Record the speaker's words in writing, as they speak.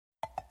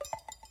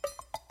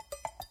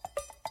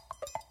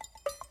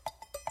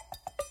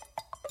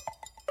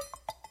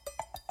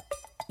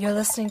You're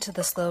listening to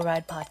the Slow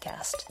Ride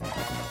Podcast.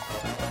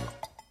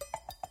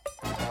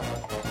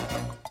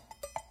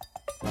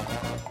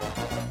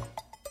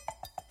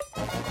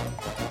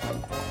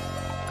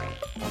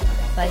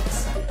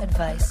 Bikes,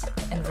 advice,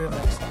 and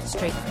rumors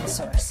straight from the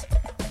source.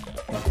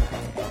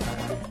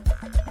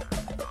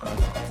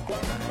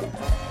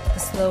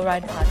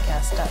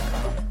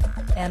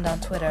 TheSlowRidePodcast.com and on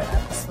Twitter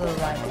at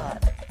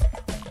TheSlowRidePod.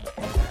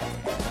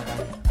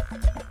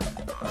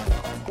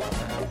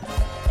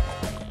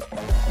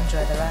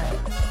 Enjoy the ride.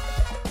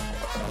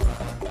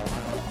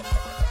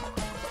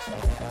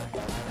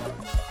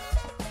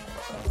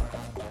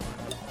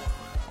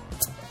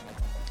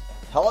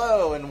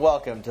 Hello and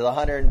welcome to the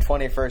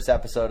 121st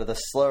episode of the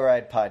Slow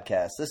Ride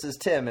Podcast. This is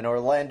Tim in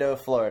Orlando,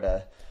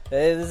 Florida.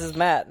 Hey, this is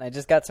Matt, and I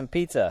just got some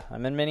pizza.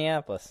 I'm in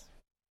Minneapolis.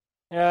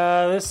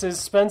 This is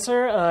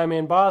Spencer. I'm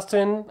in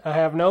Boston. I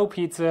have no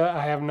pizza.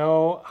 I have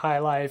no high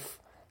life.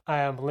 I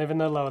am living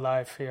the low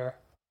life here.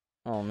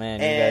 Oh man,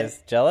 you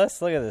guys jealous?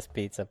 Look at this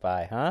pizza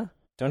pie, huh?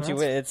 Don't you?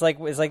 It's like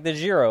the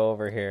Giro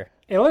over here.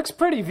 It looks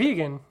pretty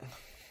vegan.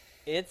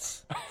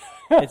 It's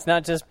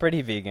not just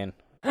pretty vegan.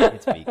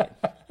 It's vegan.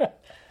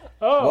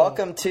 Oh.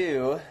 Welcome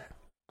to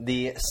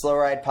the Slow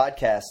Ride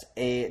Podcast,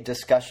 a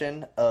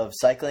discussion of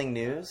cycling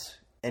news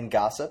and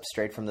gossip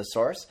straight from the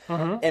source.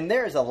 Mm-hmm. And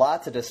there is a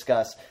lot to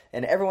discuss,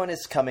 and everyone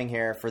is coming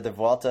here for the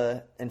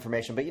Vuelta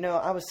information. But,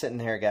 I was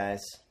sitting here,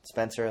 guys,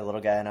 Spencer, a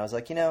little guy, and I was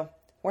like,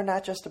 we're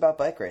not just about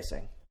bike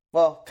racing.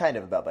 Well, kind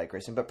of about bike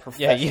racing, but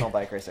professional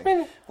bike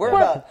racing. We're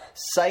about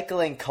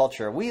cycling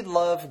culture. We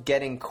love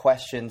getting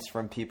questions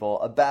from people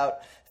about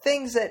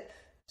things that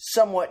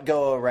somewhat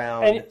go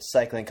around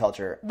cycling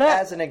culture.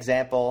 As an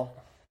example,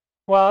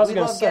 well, I was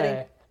going to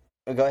say,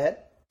 go ahead.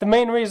 The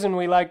main reason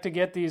we like to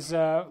get these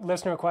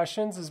listener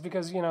questions is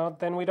because,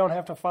 then we don't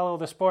have to follow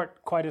the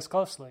sport quite as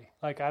closely.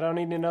 Like, I don't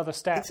need to know the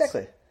stats.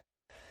 Exactly.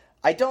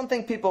 I don't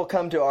think people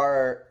come to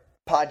our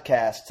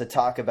podcast to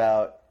talk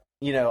about,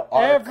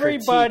 our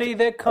everybody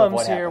that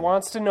comes here happened.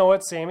 wants to know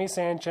what Sammy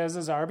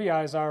Sanchez's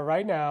RBIs are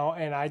right now,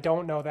 and I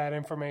don't know that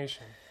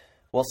information.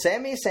 Well,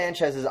 Sammy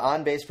Sanchez's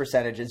on-base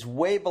percentage is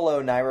way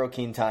below Nairo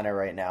Quintana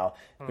right now.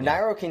 Mm-hmm.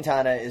 Nairo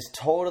Quintana is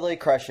totally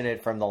crushing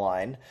it from the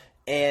line,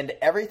 and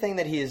everything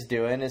that he is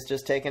doing is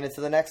just taking it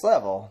to the next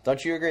level.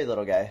 Don't you agree,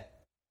 little guy?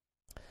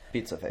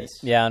 Pizza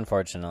face. Yeah,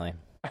 unfortunately.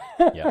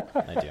 Yeah,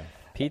 I do.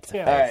 Pizza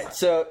face. All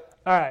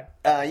right,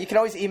 so you can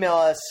always email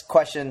us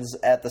questions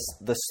at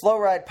the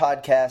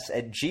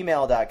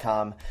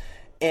slowridepodcast@gmail.com.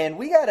 And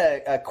we got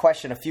a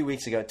question a few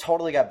weeks ago,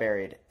 totally got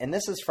buried. And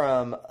this is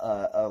from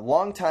a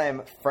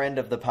longtime friend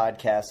of the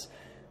podcast,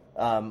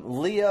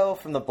 Leo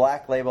from the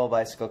Black Label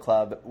Bicycle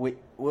Club.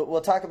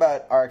 We'll talk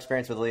about our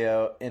experience with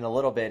Leo in a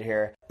little bit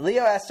here.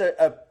 Leo asked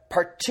a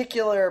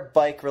particular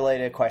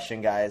bike-related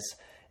question, guys.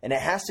 And it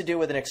has to do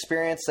with an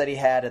experience that he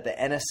had at the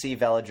NSC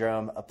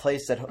Velodrome, a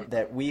place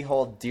that we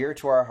hold dear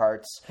to our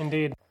hearts.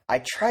 Indeed. I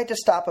tried to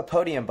stop a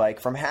podium bike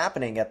from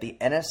happening at the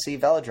NSC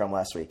Velodrome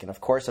last week. And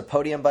of course, a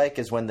podium bike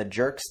is when the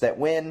jerks that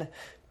win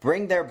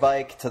bring their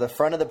bike to the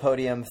front of the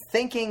podium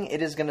thinking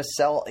it is going to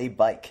sell a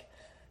bike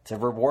to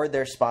reward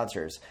their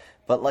sponsors.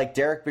 But like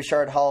Derek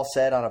Bouchard-Hall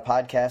said on a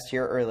podcast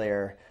here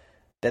earlier,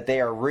 that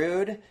they are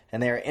rude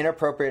and they are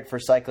inappropriate for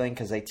cycling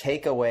because they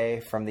take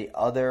away from the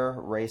other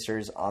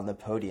racers on the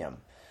podium.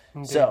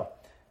 Indeed. So,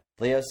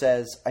 Leo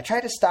says, I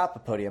tried to stop a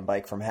podium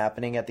bike from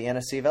happening at the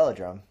NSC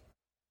Velodrome,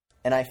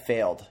 and I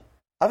failed.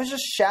 I was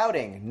just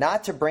shouting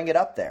not to bring it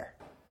up there.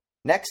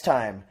 Next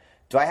time,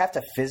 do I have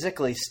to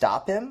physically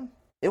stop him?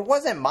 It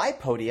wasn't my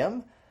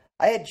podium.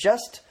 I had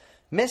just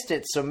missed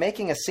it, so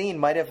making a scene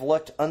might have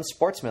looked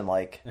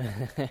unsportsmanlike.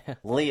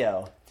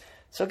 Leo.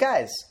 So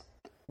guys,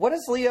 what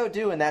does Leo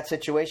do in that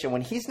situation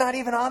when he's not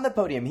even on the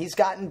podium? He's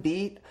gotten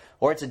beat,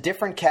 or it's a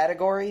different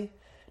category?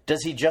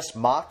 Does he just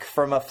mock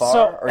from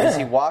afar, or does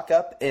he walk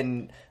up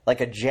in like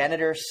a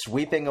janitor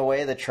sweeping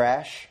away the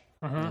trash?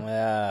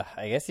 Mm-hmm.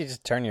 I guess you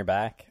just turn your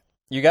back.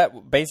 You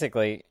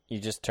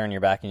just turn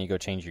your back and you go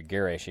change your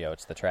gear ratio.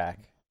 It's the track.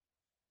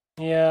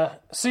 Yeah.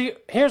 See,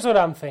 here's what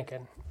I'm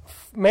thinking.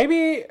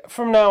 Maybe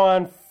from now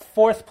on,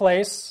 fourth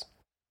place,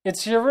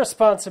 it's your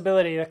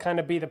responsibility to kind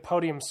of be the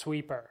podium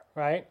sweeper,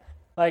 right?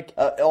 Like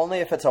only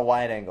if it's a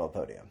wide-angle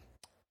podium.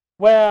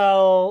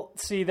 Well,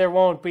 see, there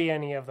won't be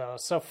any of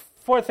those. So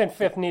fourth and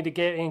fifth need to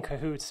get in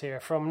cahoots here.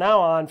 From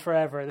now on,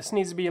 forever. This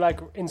needs to be like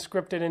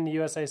inscripted in the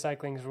USA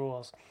Cycling's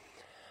rules.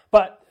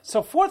 But,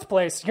 so fourth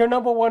place, your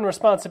number one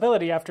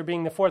responsibility after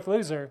being the fourth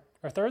loser,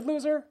 or third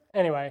loser?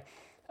 Anyway,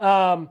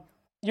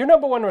 your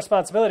number one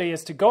responsibility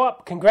is to go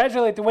up,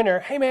 congratulate the winner.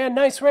 Hey man,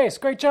 nice race,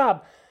 great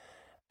job.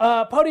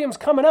 Podium's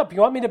coming up.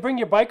 You want me to bring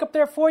your bike up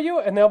there for you?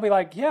 And they'll be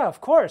like, yeah,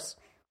 of course.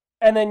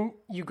 And then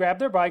you grab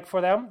their bike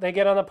for them, they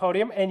get on the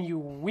podium, and you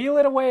wheel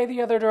it away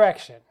the other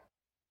direction.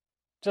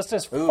 Just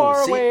as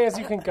far away as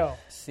you can go.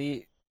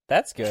 See,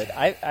 that's good.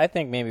 I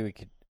think maybe we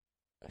could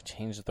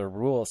change the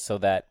rules so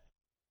that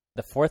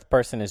the fourth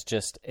person is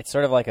it's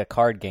sort of like a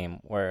card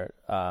game where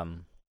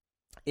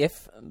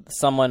if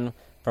someone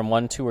from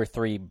 1, 2, or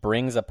 3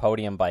 brings a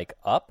podium bike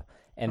up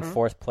and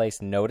fourth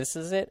place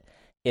notices it,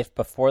 if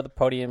before the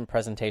podium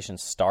presentation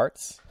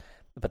starts,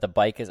 but the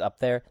bike is up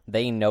there,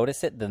 they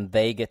notice it, then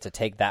they get to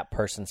take that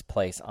person's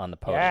place on the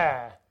podium.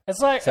 Yeah. It's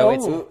like,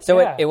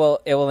 it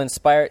will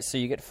inspire. So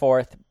you get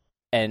fourth,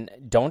 and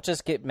don't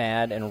just get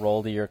mad and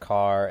roll to your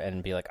car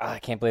and be like, I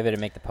can't believe I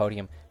didn't make the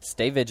podium.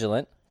 Stay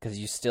vigilant, because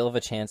you still have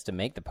a chance to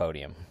make the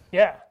podium.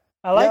 Yeah,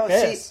 I like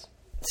this.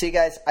 See,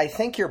 guys, I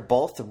think you're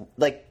both,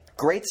 like,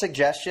 great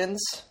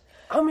suggestions.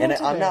 I'm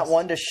not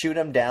one to shoot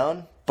them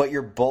down, but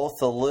you're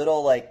both a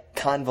little, like,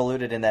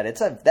 convoluted in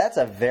that. That's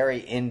a very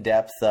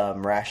in-depth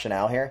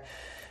rationale here.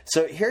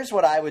 So here's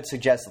what I would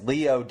suggest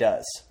Leo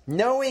does.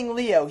 Knowing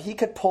Leo, he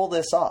could pull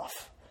this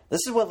off.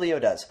 This is what Leo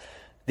does.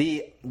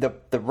 The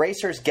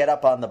racers get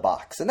up on the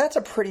box, and that's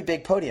a pretty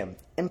big podium.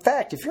 In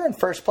fact, if you're in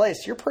first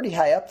place, you're pretty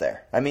high up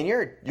there. I mean,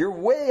 you're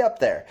way up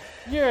there.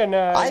 You're in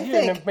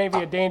maybe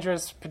a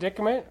dangerous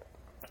predicament.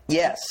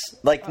 Yes,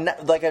 like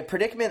a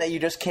predicament that you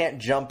just can't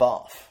jump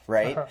off,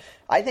 right? Uh-huh.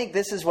 I think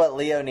this is what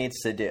Leo needs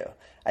to do.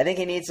 I think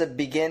he needs to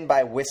begin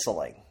by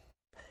whistling.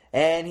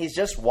 And he's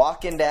just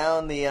walking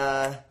down the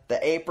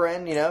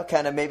apron,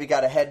 kind of maybe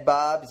got a head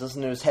bob. He's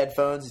listening to his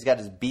headphones. He's got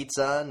his Beats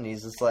on. And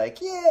he's just like,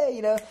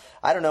 yeah,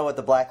 I don't know what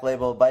the Black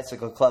Label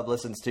Bicycle Club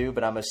listens to,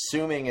 but I'm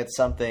assuming it's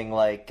something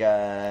like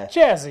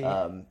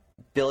jazzy,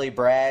 Billy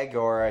Bragg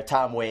or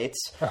Tom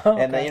Waits.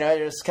 Okay. And then,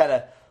 just kind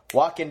of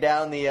walking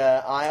down the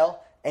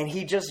aisle, and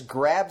he just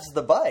grabs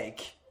the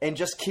bike and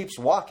just keeps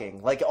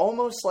walking, like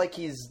almost like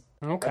he's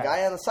a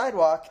guy on the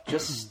sidewalk,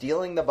 just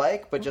stealing the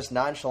bike, but just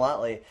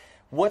nonchalantly.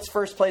 What's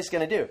first place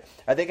going to do?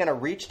 Are they going to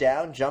reach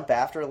down, jump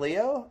after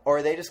Leo? Or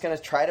are they just going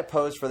to try to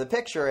pose for the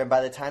picture, and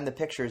by the time the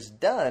picture's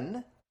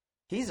done,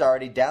 he's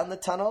already down the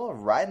tunnel,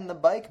 riding the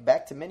bike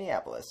back to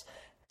Minneapolis?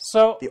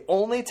 So the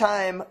only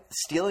time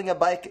stealing a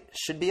bike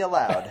should be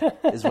allowed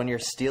is when you're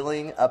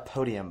stealing a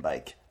podium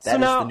bike.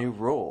 That is the new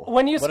rule.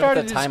 When you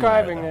started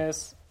describing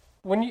this,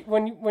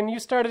 when you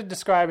started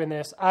describing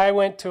this, I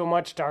went to a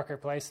much darker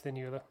place than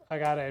you, I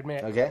got to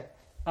admit. Okay.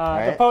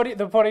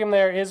 The podium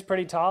there is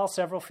pretty tall,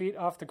 several feet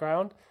off the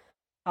ground.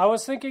 I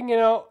was thinking,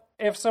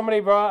 if somebody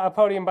brought a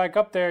podium bike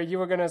up there, you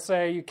were going to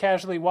say you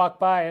casually walk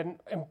by and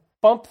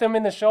bump them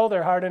in the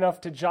shoulder hard enough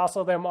to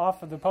jostle them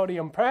off of the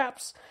podium,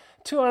 perhaps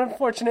to an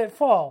unfortunate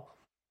fall.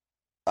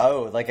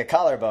 Oh, like a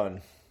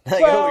collarbone.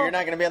 You're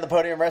not going to be on the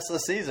podium the rest of the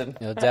season.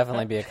 It'll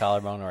definitely be a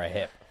collarbone or a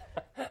hip.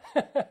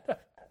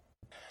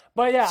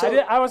 But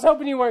yeah, I was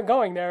hoping you weren't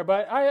going there,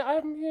 but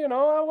I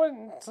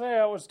wouldn't say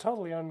I was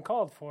totally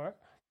uncalled for.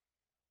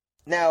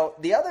 Now,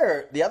 the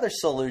other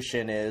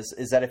solution is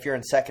that if you're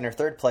in second or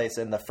third place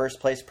and the first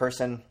place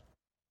person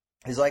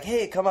is like,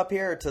 hey, come up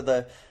here to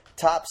the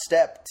top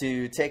step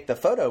to take the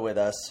photo with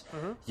us,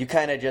 you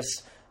kind of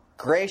just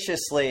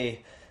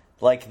graciously,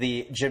 like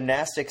the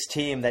gymnastics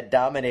team that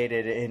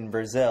dominated in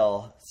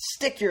Brazil,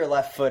 stick your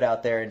left foot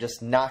out there and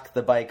just knock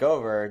the bike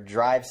over,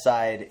 drive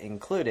side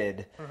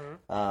included,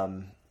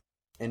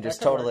 and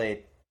just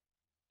totally...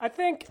 I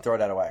think throw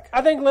it out of whack.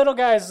 I think little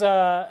guys'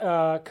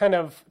 kind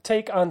of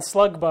take on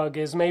slug bug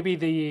is maybe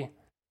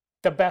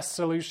the best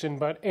solution,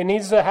 but it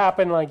needs to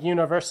happen like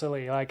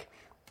universally. Like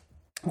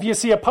if you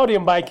see a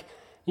podium bike,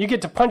 you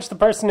get to punch the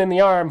person in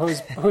the arm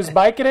whose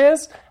bike it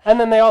is, and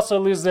then they also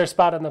lose their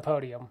spot on the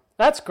podium.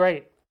 That's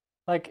great.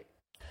 Like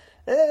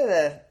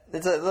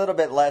it's a little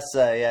bit less.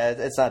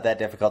 It's not that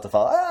difficult to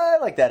follow. I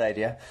like that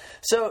idea.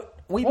 So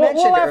we'll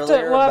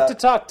have to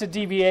talk to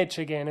DBH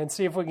again and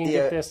see if we can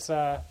get this.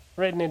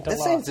 Written into this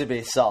law. Seems to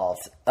be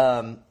solved.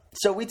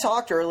 So we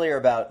talked earlier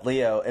about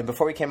Leo, and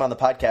before we came on the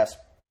podcast,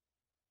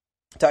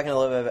 talking a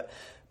little bit about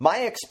my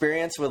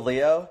experience with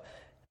Leo.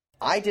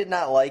 I did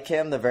not like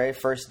him the very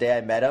first day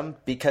I met him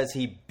because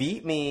he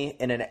beat me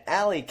in an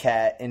alley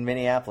cat in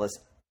Minneapolis.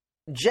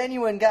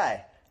 Genuine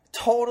guy,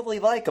 totally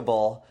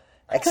likable,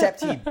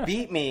 except he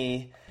beat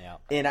me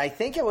in, I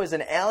think it was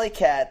an alley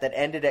cat that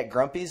ended at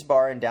Grumpy's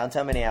Bar in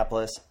downtown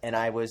Minneapolis, and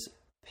I was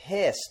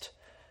pissed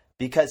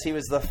because he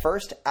was the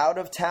first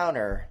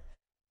out-of-towner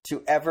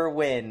to ever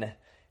win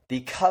the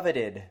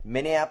coveted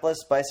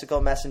Minneapolis Bicycle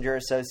Messenger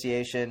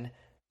Association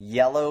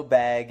Yellow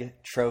Bag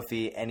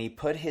Trophy, and he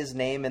put his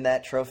name in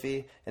that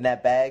trophy, in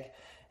that bag.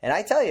 And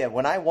I tell you,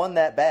 when I won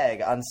that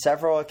bag on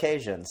several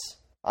occasions,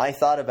 I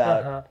thought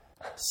about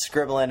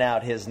scribbling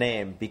out his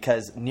name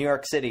because New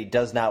York City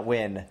does not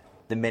win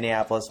the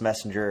Minneapolis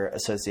Messenger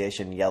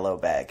Association Yellow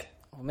Bag.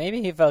 Well,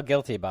 maybe he felt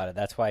guilty about it.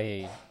 That's why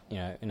he,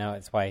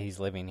 it's why he's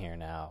living here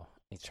now.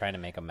 He's trying to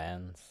make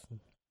amends.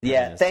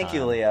 Yeah, thank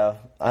you, Leo.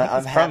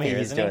 I'm happy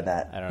he's doing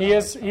that. I don't know. He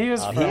is.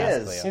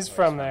 He's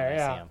from there,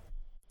 yeah.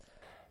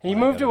 He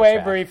moved away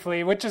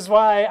briefly, which is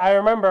why I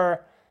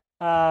remember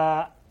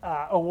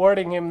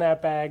awarding him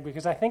that bag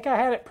because I think I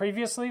had it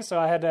previously, so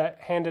I had to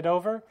hand it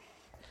over.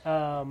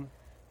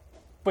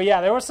 But yeah,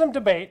 there was some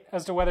debate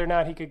as to whether or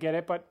not he could get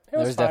it, but it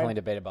was definitely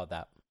debate about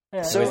that.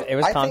 Yeah. So it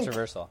was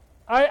controversial.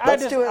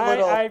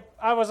 I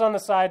was on the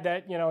side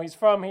that he's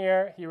from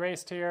here, he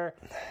raced here.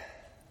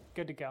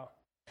 Good to go.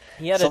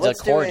 He had a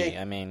Cordy.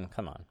 I mean,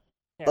 come on.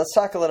 Yeah. Let's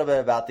talk a little bit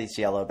about this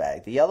yellow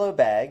bag. The yellow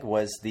bag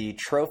was the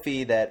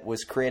trophy that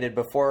was created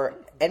before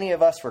any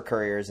of us were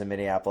couriers in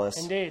Minneapolis.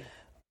 Indeed.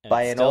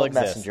 by an still old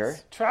exists. messenger.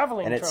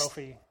 Traveling And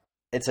trophy.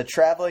 It's a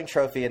traveling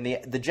trophy, and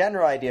the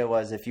general idea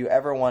was if you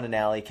ever won an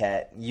Alley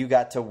Cat, you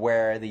got to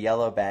wear the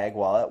yellow bag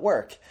while at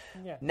work.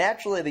 Yeah.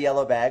 Naturally, the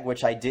yellow bag,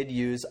 which I did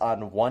use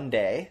on one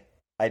day,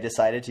 I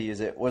decided to use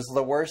it, was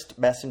the worst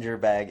messenger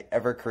bag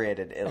ever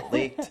created. It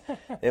leaked.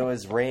 It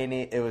was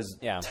rainy. It was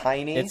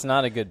tiny. It's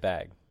not a good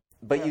bag.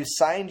 But you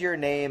signed your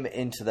name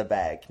into the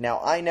bag. Now,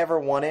 I never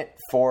won it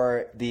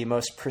for the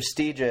most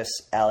prestigious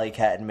Alley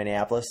Cat in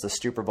Minneapolis, the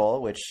Super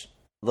Bowl, which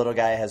little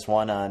guy has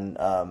won on,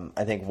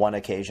 I think, one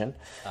occasion.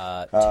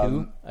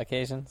 2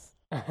 occasions?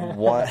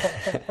 One.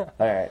 All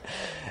right.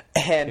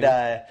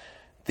 And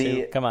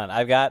Two. Come on,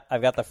 I've got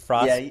the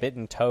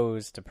frostbitten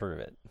toes to prove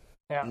it.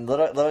 Yeah.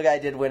 Little guy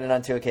did win it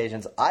on 2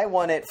 occasions. I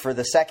won it for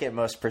the second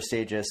most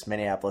prestigious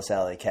Minneapolis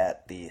Alley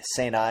Cat, the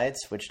St. Ides,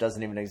 which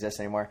doesn't even exist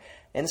anymore.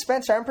 And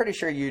Spencer, I'm pretty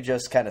sure you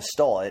just kind of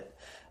stole it.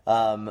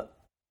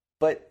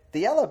 But the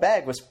yellow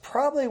bag was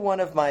probably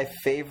one of my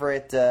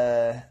favorite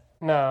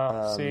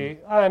See,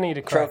 I need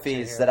to correct you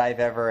trophies here. that I've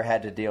ever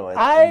had to deal with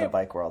in the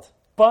bike world.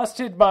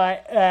 Busted my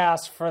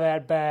ass for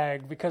that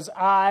bag because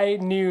I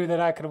knew that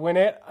I could win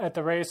it at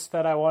the race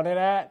that I won it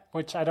at,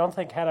 which I don't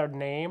think had a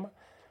name.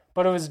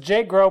 But it was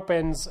Jay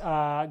Gropin's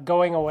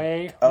going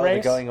away race. Oh, the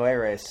going away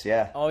race,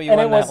 yeah. Oh, you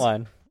won that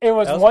one. It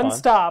was That was one fun.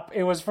 stop.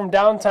 It was from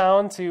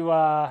downtown to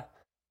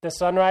the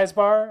Sunrise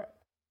Bar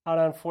out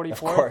on 44th. Of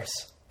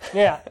course.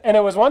 Yeah, and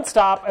it was one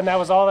stop, and that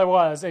was all there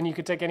was, and you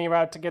could take any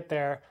route to get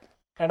there.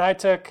 And I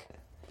took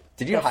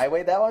Did you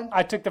highway that one?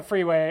 the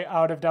freeway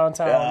out of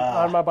downtown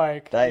on my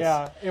bike. Nice.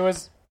 Yeah, it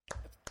was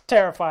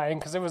terrifying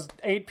because it was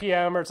 8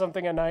 p.m. or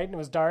something at night, and it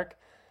was dark.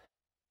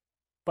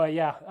 But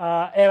yeah,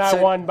 and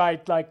I won by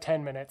like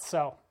 10 minutes.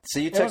 So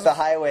you took the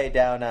highway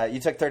down. You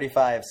took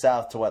 35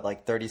 south to what,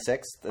 like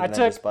 36th, and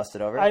then just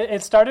busted over.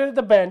 It started at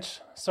the bench,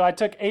 so I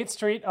took 8th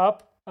Street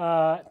up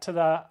to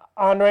the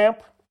on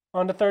ramp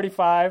onto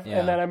 35,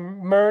 and then I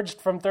merged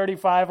from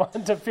 35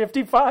 onto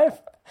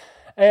 55,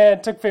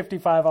 and took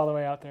 55 all the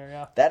way out there.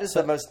 Yeah, that is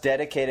the most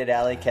dedicated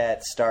Alley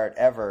Cat start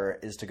ever.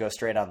 Is to go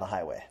straight on the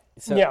highway.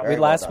 So Yeah.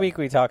 last week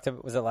we talked.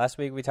 Was it last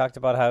week we talked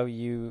about how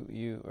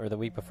you or the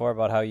week before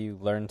about how you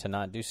learned to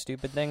not do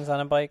stupid things on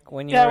a bike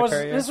when you were a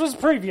courier? this was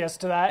previous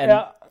to that. And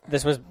yeah.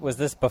 this was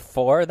this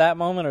before that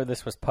moment, or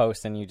this was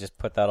post, and you just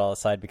put that all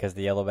aside because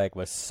the yellow bag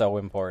was so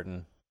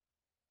important?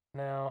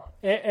 No,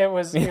 it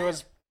was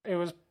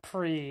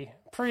pre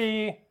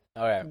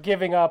Okay.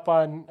 giving up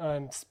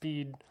on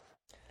speed.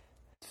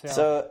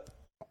 So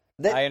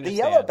the understand.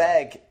 yellow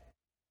bag,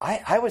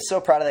 I was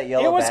so proud of that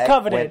yellow bag. It was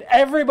coveted.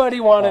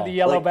 Everybody wanted the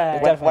yellow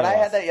bag. When I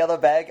had that yellow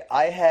bag,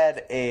 I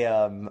had a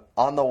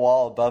on the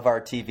wall above our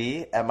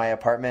TV at my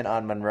apartment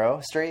on Monroe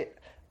Street.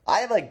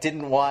 I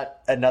didn't want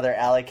another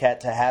Alley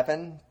Cat to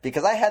happen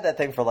because I had that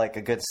thing for like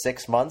a good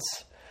 6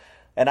 months,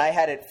 and I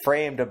had it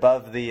framed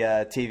above the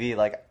TV.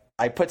 Like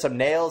I put some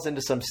nails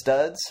into some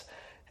studs,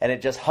 and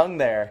it just hung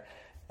there.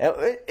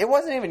 It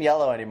wasn't even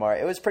yellow anymore.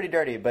 It was pretty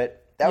dirty, but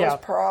that was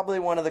probably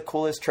one of the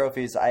coolest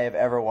trophies I have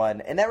ever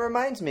won. And that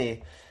reminds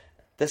me,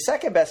 the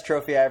second best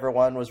trophy I ever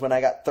won was when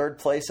I got 3rd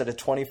place at a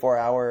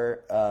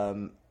 24-hour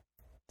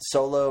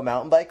solo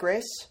mountain bike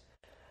race.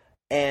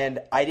 And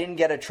I didn't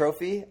get a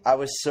trophy. I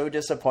was so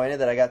disappointed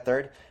that I got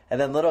 3rd. And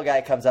then little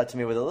guy comes up to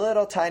me with a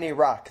little tiny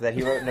rock that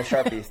he wrote in a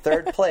Sharpie.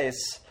 3rd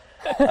place,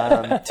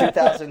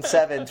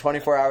 2007,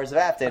 24 Hours of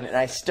Afton. And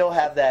I still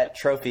have that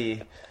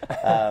trophy.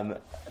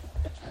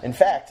 In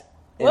fact,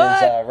 it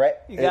is right.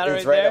 You got it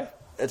it's right there? up.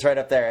 It's right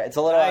up there. It's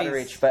a little out of Nice.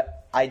 reach,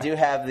 but I do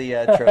have the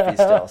trophy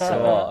still. So,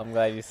 Cool. I'm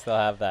glad you still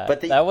have that. but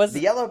the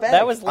yellow bag.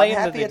 That was lame I'm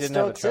that happy they it didn't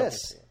still have a trophy.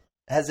 exists.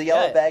 Has the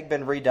yellow bag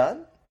been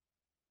redone?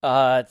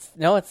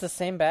 It's the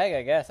same bag,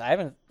 I guess. I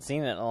haven't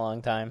seen it in a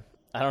long time.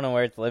 I don't know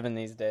where it's living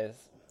these days.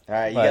 All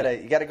right,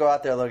 you gotta go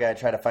out there, little guy, and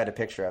try to find a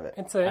picture of it.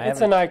 It's I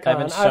an icon. I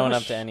haven't shown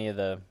up to any of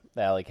the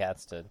Alley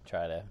Cats to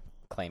try to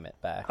claim it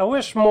back. I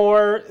wish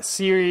more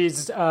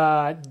series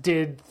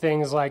did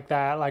things like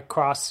that, like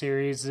cross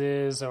series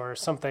or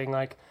something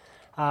like.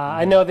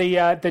 I know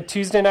the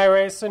Tuesday night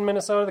race in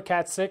Minnesota, the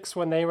Cat 6,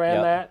 when they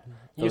ran that,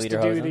 used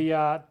to do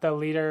the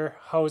leader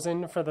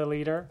hosen for the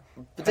leader.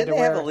 But didn't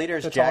they have a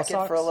leader's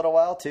jacket for a little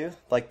while too?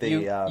 Like the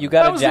You got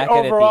that a was jacket the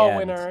overall at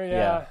the end. winner.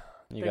 Yeah,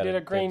 You they got did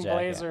a green good jacket.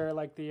 blazer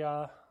like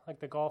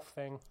the golf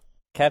thing.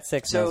 Cat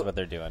 6 knows So- what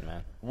they're doing,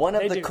 man. one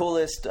of They the do.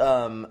 coolest.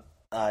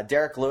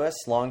 Derek Lewis,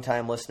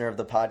 longtime listener of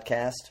the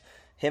podcast,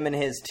 him and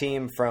his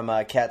team from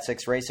Cat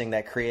 6 Racing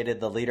that created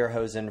the leader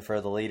hosen for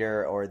the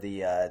leader or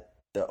the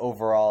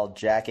overall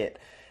jacket.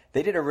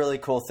 They did a really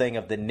cool thing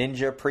of the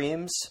Ninja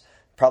Preems.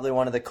 Probably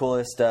one of the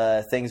coolest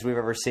things we've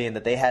ever seen.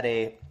 That they had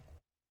a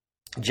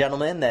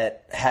gentleman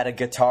that had a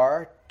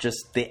guitar,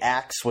 just the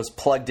axe was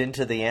plugged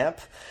into the amp,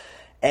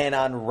 and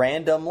on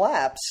random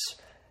laps,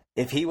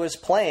 if he was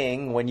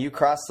playing when you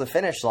crossed the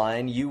finish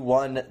line, you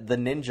won the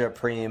Ninja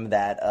Preem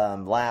that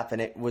lap,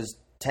 and it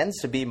tends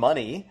to be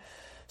money.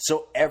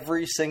 So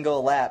every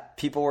single lap,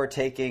 people were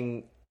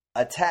taking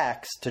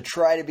attacks to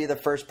try to be the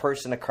first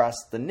person across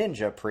the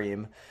Ninja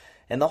Preem.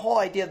 And the whole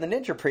idea of the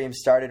Ninja Preem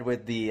started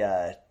with the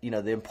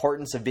the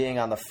importance of being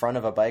on the front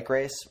of a bike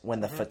race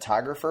when the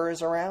photographer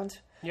is around.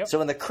 Yep. So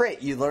in the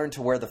crit, you learn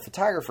to where the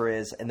photographer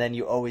is, and then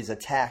you always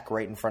attack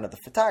right in front of the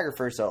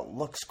photographer, so it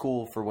looks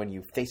cool for when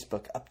you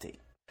Facebook update.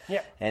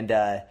 Yeah. And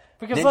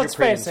because Ninja let's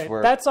face Preems it,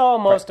 were, that's all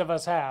most of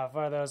us have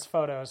are those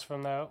photos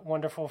from the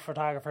wonderful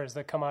photographers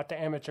that come out to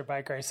amateur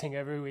bike racing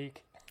every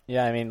week.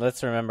 Yeah, I mean,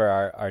 let's remember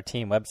our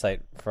team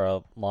website for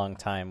a long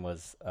time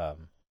was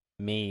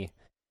me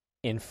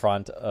in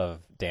front of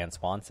Dan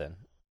Swanson.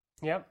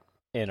 Yep.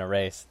 In a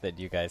race that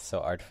you guys so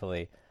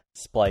artfully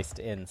spliced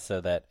in so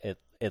that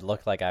it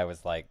looked like I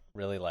was like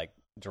really like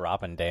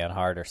dropping Dan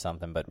hard or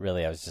something, but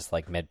really I was just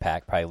like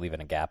mid-pack, probably leaving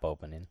a gap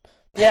open in.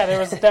 Yeah, there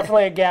was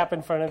definitely a gap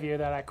in front of you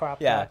that I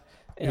cropped out.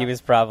 Yeah. He was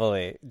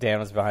probably, Dan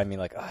was behind me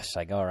like, oh, should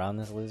I go around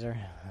this loser?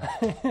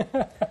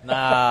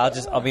 Nah,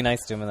 I'll be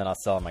nice to him and then I'll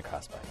sell him my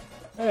crossbike.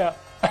 Yeah.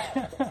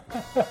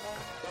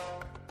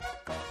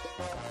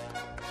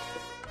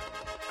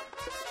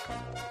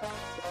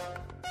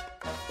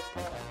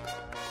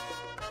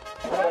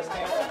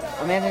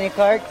 I'm Anthony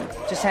Clark,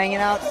 just hanging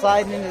out,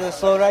 sliding into the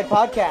Slow Ride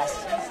podcast.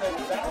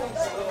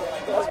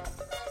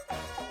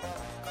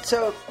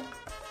 So,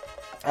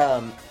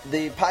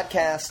 the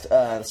podcast,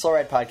 the Slow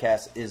Ride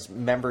podcast, is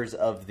members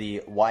of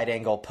the Wide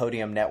Angle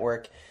Podium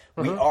Network.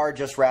 We are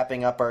just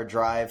wrapping up our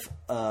drive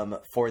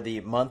for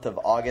the month of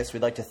August.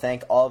 We'd like to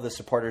thank all of the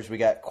supporters. We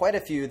got quite a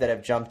few that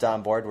have jumped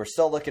on board. We're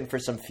still looking for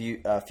some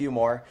few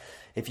more.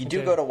 If you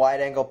do go to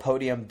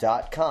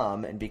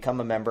wideanglepodium.com and become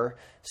a member,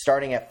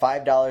 starting at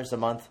 $5 a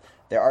month,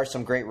 there are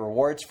some great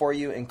rewards for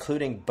you,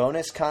 including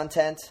bonus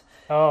content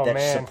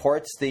that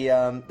supports the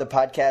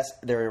podcast.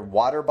 There are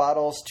water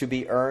bottles to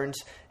be earned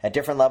at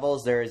different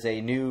levels. There is a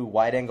new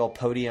Wide Angle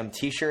Podium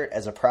T-shirt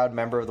as a proud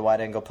member of the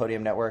Wide Angle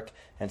Podium Network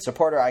and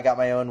supporter. I got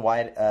my own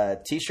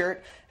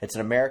T-shirt. It's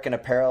an American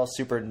Apparel,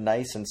 super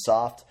nice and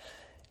soft.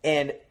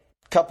 And a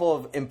couple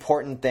of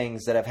important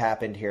things that have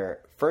happened here.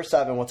 First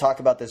off, and we'll talk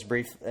about this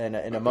brief in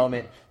a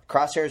moment,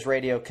 Crosshairs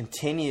Radio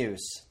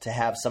continues to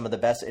have some of the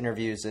best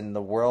interviews in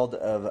the world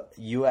of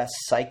U.S.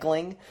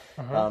 cycling.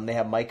 They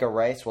have Micah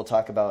Rice, we'll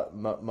talk about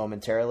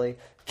momentarily.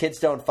 Kids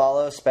Don't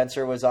Follow,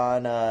 Spencer was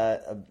on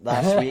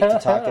last week to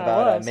talk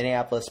about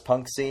Minneapolis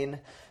punk scene.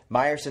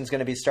 Meyerson's going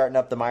to be starting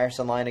up the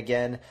Meyerson line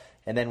again.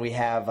 And then we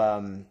have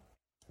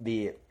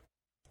the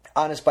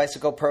Honest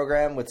Bicycle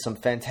program with some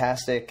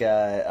fantastic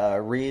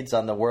reads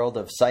on the world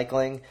of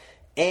cycling.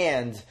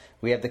 And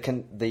we have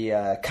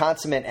the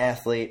Consummate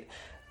Athlete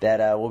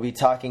that we'll be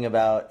talking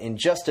about in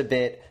just a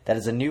bit. That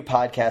is a new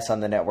podcast on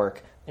the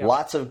network. Yep.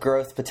 Lots of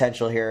growth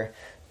potential here.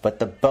 But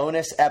the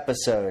bonus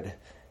episode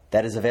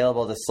that is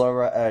available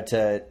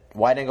to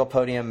Wide Angle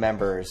Podium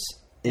members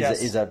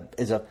is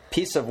a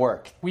piece of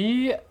work.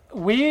 We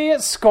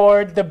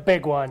scored the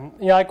big one.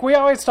 You know, like we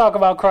always talk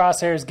about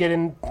Crosshairs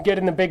getting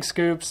the big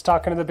scoops,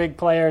 talking to the big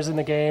players in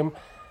the game.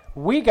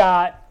 We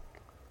got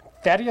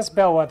Thaddeus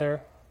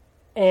Bellwether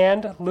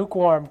and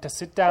Lukewarm to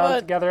sit down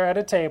together at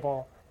a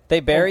table. They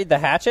buried the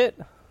hatchet?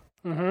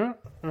 Wow,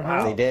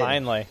 they did.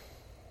 Finally.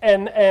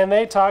 And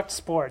they talked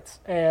sports,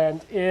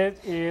 and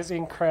it is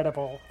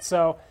incredible.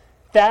 So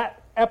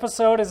that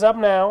episode is up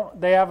now.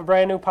 They have a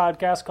brand new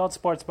podcast called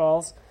Sports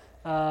Balls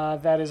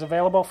that is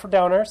available for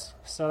donors.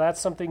 So that's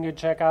something you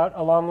check out,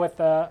 along with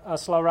a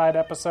Slow Ride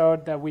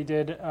episode that we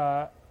did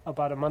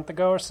about a month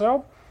ago or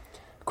so.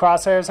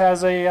 Crosshairs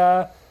has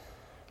a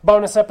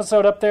bonus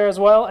episode up there as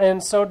well,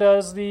 and so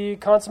does the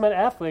Consummate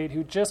Athlete,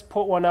 who just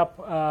put one up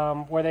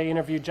where they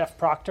interviewed Jeff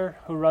Proctor,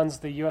 who runs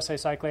the USA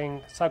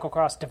Cycling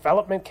Cyclocross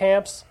development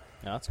camps.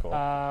 Oh, that's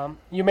cool.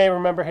 You may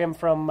remember him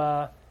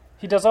from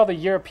he does all the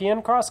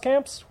European cross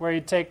camps where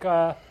he'd take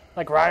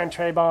like Ryan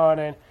Trebon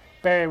and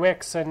Barry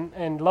Wicks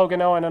and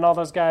Logan Owen and all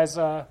those guys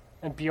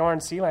and Bjorn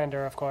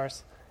Sealander, of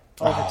course,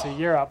 over to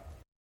Europe.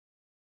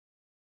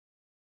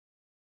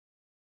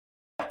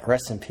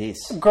 Rest in peace.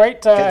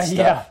 Great, Good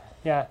stuff.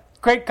 yeah.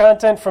 Great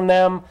content from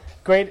them.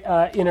 Great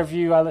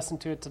interview. I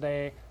listened to it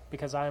today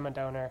because I am a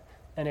donor,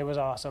 and it was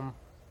awesome.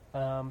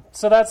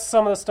 So that's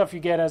some of the stuff you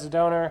get as a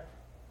donor.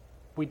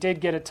 We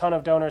did get a ton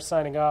of donors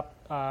signing up.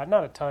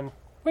 Not a ton.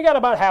 We got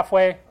about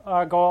halfway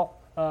our goal.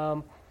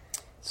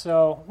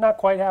 So not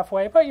quite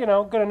halfway, but,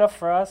 good enough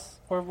for us.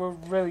 We're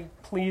really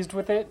pleased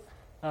with it.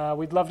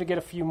 We'd love to get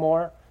a few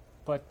more,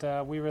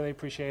 but we really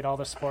appreciate all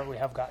the support we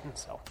have gotten.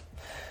 So,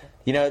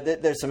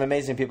 there's some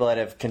amazing people that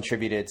have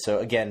contributed. So,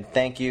 again,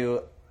 thank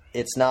you.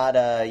 It's not,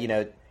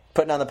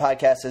 putting on the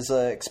podcast is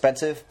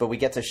expensive, but we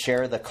get to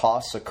share the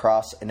costs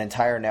across an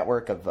entire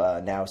network of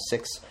now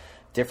 6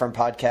 different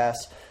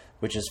podcasts,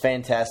 which is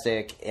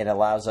fantastic. It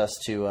allows us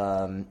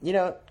to,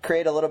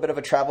 create a little bit of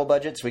a travel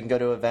budget so we can go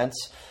to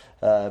events,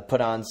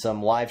 put on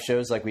some live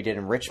shows like we did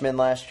in Richmond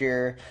last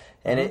year.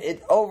 And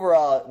it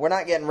overall, we're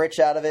not getting rich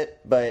out of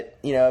it, but,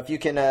 if you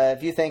can,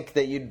 if you think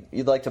that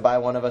you'd like to buy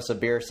one of us a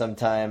beer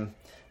sometime,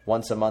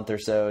 once a month or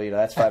so,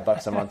 that's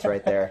 $5 a month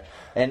right there.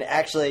 And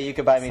actually, you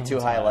could buy me 2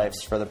 High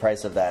Lifes for the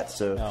price of that.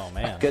 So,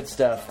 good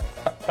stuff.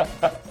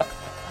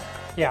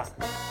 Yeah.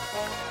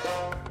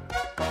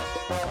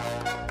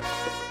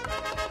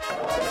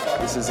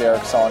 This is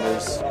Eric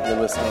Saunders. You're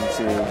listening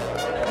to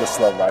the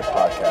Slow Ride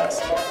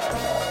Podcast.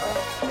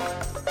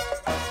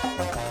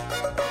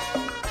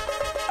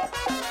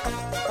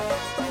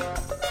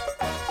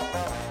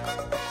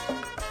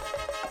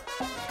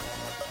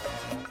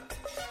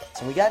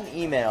 So we got an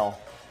email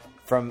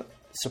from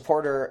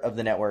supporter of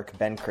the network,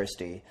 Ben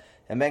Christie.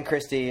 And Ben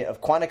Christie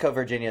of Quantico,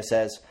 Virginia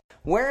says,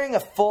 wearing a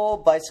full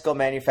bicycle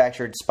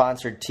manufactured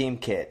sponsored team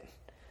kit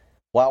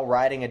while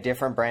riding a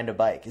different brand of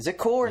bike. Is it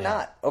cool or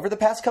not? Over the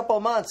past couple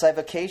of months, I've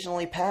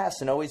occasionally passed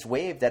and always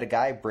waved at a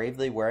guy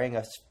bravely wearing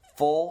a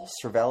full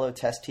Cervelo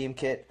test team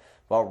kit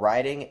while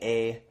riding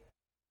a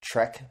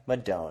Trek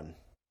Madone.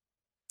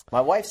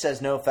 My wife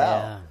says no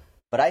foul,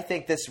 but I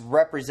think this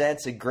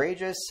represents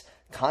egregious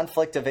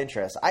conflict of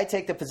interest. I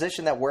take the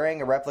position that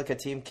wearing a replica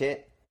team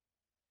kit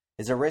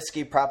is a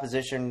risky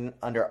proposition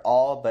under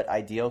all but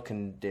ideal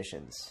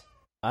conditions.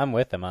 I'm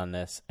with them on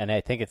this, and I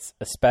think it's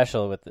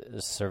special with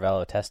the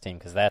Cervelo test team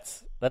because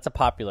that's a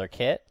popular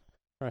kit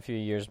from a few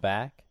years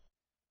back.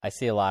 I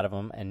see a lot of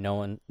them,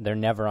 and they're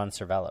never on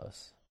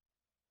Cervelos.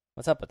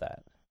 What's up with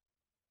that?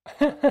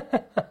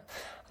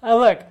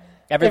 Look,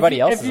 everybody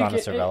else is on a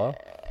Cervelo.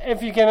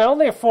 If you can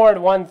only afford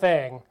one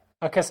thing,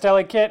 a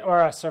Castelli kit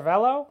or a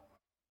Cervelo,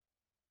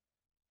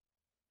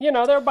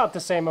 they're about the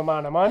same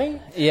amount of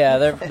money. Yeah,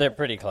 they're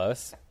pretty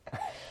close,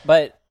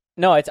 but.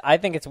 No, I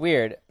think it's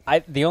weird.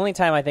 The only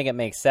time I think it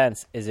makes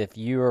sense is if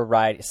you're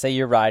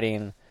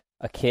riding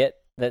a kit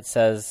that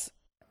says,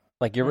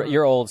 like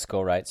you're old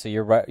school, right? So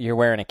you're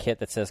wearing a kit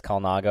that says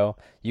Colnago.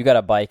 You got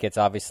a bike. It's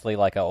obviously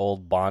like an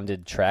old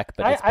bonded Trek,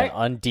 but it's been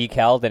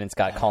undecaled and it's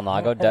got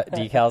Colnago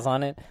decals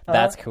on it.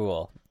 That's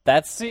cool.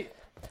 That's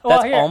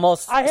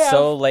almost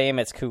so lame.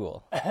 It's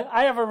cool.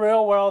 I have a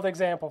real world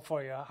example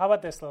for you. How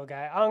about this, little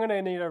guy? I'm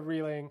gonna need a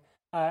reading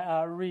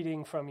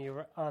from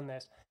you on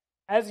this.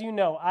 As you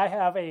know, I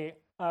have a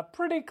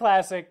pretty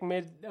classic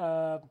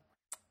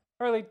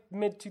early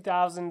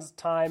mid-2000s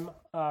time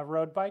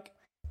road bike.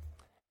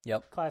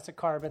 Yep. Classic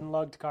carbon,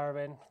 lugged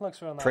carbon.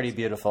 Looks real nice. Pretty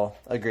beautiful.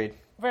 Agreed.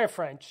 Very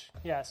French,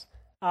 yes.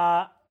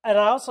 And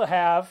I also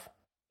have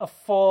a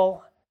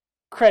full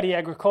Crédit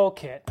Agricole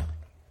kit.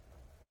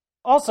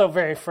 Also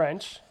very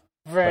French.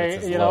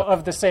 Very,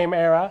 of the same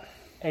era.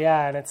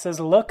 Yeah, and it says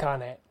look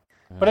on it.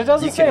 But it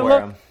doesn't say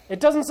look. It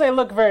doesn't say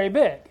look very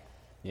big.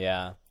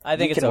 Yeah. I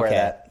think it's okay.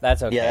 That.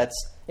 That's okay. Yeah,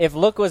 if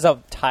Look was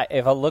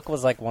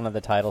like one of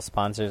the title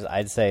sponsors,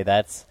 I'd say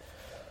that's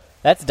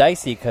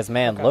dicey because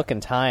Look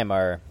and Time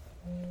are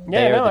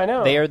I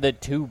know. They are the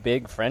two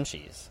big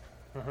Frenchies.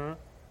 Mm-hmm.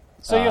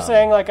 So you're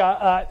saying like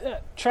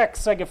a Trek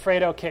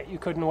Segafredo kit you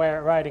couldn't wear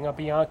it riding a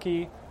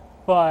Bianchi,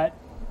 but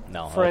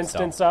for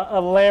instance a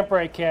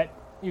Lamprey kit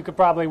you could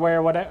probably wear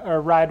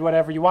or ride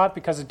whatever you want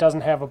because it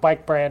doesn't have a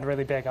bike brand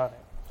really big on it.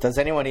 Does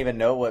anyone even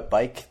know what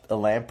bike a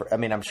Lamprey... I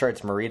mean, I'm sure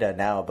it's Merida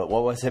now, but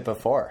what was it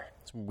before?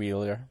 It's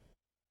Wheeler.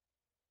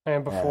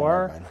 And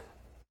before?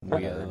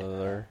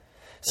 Wheeler.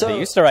 So they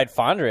used to ride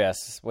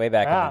Fondrias way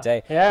back in the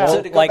day.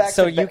 Yeah.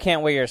 So you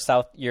can't wear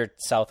your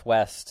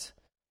Southwest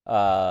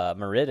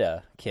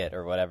Merida kit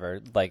or whatever,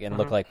 and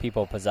look like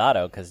Pipo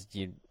Pozzato because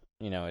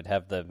it'd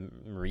have the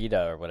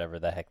Merida or whatever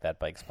the heck that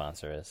bike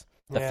sponsor is.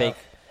 The fake,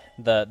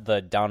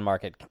 the down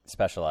market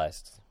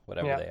specialized.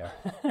 Whatever they are.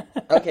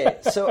 Okay,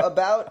 so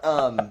about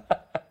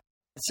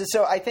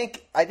so I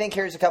think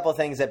here's a couple of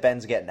things that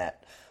Ben's getting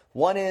at.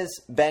 One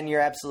is, Ben, you're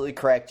absolutely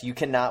correct. You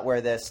cannot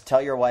wear this.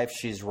 Tell your wife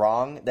she's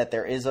wrong, that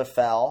there is a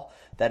foul.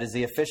 That is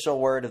the official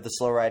word of the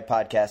Slow Ride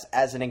Podcast.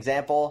 As an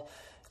example,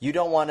 you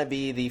don't want to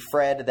be the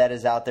Fred that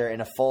is out there in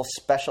a full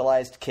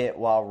specialized kit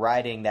while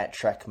riding that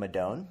Trek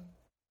Madone,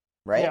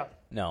 right? Yeah.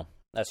 No,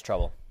 that's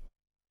trouble.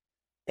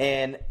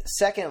 And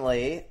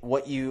secondly,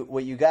 what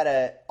you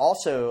gotta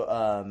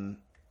also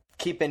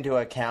keep into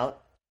account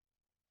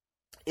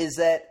is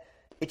that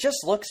it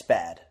just looks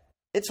bad.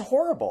 It's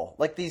horrible.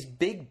 Like these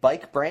big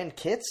bike brand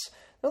kits,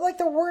 they're like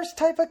the worst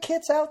type of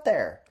kits out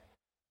there.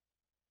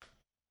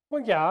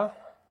 Well, yeah.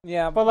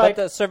 Yeah, but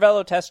the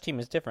Cervelo test team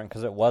is different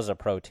because it was a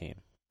pro team.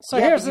 So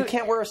you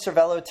can't wear a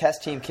Cervelo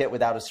test team kit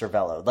without a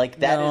Cervelo.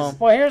 Like that is.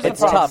 Well, here's the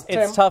problem. Tough.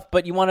 It's tough,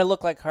 but you want to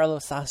look like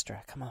Carlos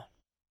Sastre. Come on.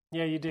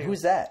 Yeah, you do.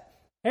 Who's that?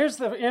 Here's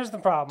the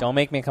problem. Don't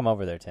make me come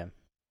over there, Tim.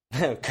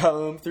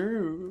 Come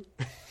through.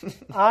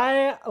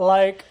 I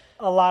like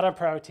a lot of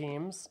pro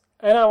teams,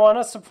 and I want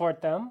to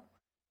support them.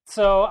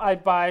 So I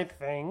buy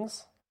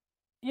things.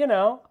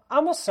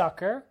 I'm a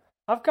sucker.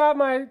 I've got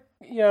my,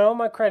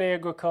 my Crédit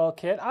Agricole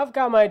kit. I've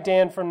got my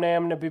Dan from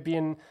Nam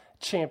Namibian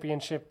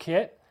Championship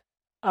kit.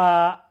 You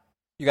got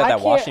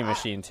that washing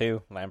machine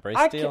too, Lamprey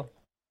Steel.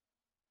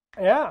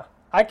 Yeah,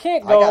 I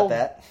can't I go. got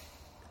that.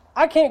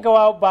 I can't go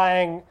out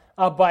buying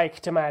a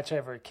bike to match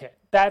every kit.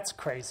 That's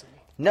crazy.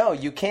 No,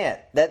 you can't.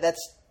 That's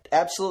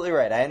absolutely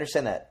right. I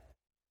understand that.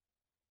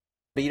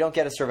 But you don't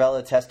get a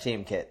Cervelo test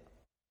team kit.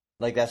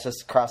 Like, that's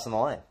just crossing the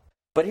line.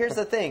 But here's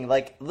the thing.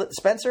 Like,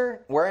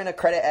 Spencer wearing a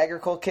Crédit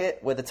Agricole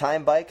kit with a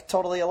time bike,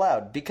 totally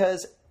allowed.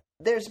 Because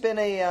there's been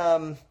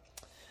a,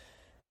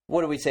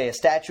 what do we say, a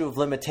statute of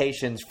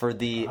limitations for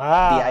the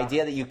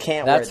idea that you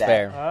can't wear that. That's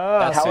fair.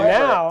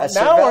 However,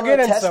 now we're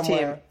getting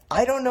somewhere.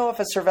 I don't know if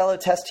a Cervelo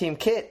test team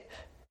kit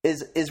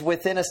is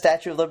within a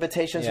statute of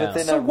limitations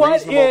within So a what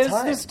reasonable is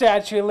time. the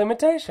statute of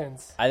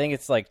limitations? I think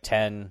it's like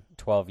 10,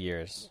 12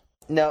 years.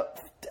 No,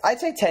 I'd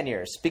say 10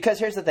 years. Because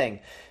here's the thing.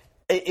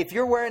 If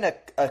you're wearing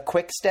a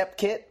quick step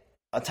kit,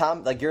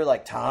 you're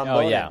like Tom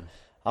Bonin. Yeah.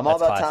 I'm all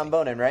That's about classy. Tom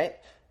Bonin, right?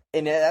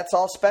 And that's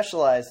all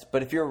specialized.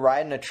 But if you're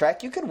riding a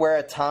Trek, you could wear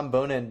a Tom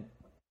Bonin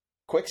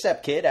quick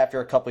step kit after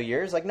a couple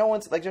years. Like, no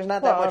one's, like, there's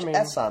not that much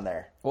S on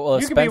there. Well,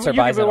 if You could be- Spencer you could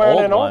buys be an wearing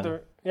old an one.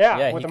 older-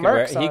 yeah, with he the could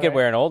wear, Mercs he on could it.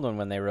 wear an old one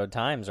when they rode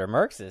Times or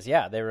Mercs.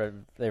 Yeah,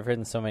 they've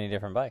ridden so many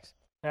different bikes.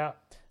 Yeah.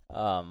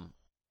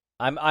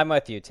 I'm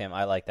with you, Tim.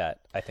 I like that.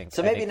 I think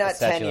So I maybe think not the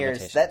statute 10 of years.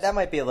 limitations. That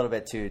might be a little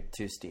bit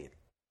too steep.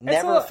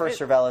 Never for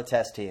Cervelo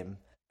test team.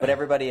 But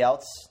everybody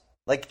else,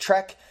 like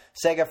Trek,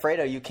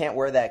 Segafredo, you can't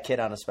wear that kit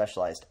on a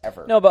Specialized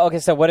ever. No, but okay.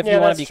 So what if Yeah, you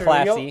want to that's be true.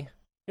 classy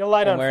You'll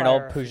light and on wear an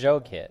fire. old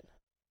Peugeot kit,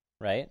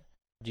 right?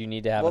 Do you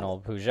need to have an Well-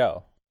 old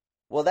Peugeot?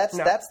 Well, that's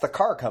the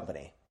car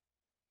company.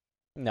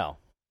 No.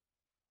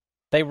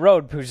 They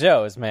rode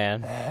Peugeots,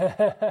 man.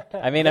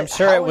 I mean, I'm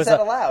sure How it was is that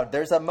allowed?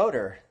 There's a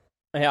motor.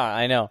 Yeah,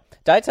 I know.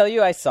 Did I tell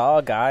you I saw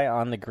a guy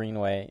on the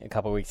Greenway a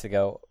couple weeks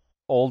ago,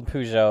 old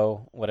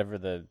Peugeot,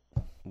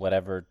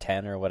 whatever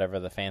 10 or whatever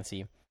the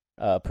fancy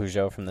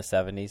Peugeot from the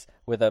 70s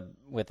with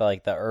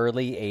like the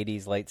early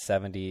 80s, late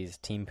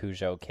 70s Team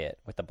Peugeot kit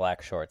with the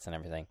black shorts and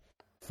everything.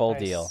 Full Nice.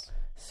 deal.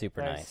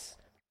 Super nice.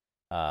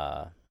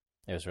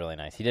 It was really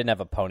nice. He didn't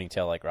have a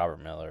ponytail like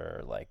Robert Miller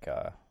or like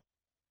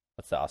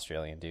what's the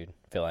Australian dude?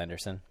 Phil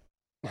Anderson.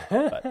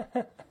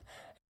 But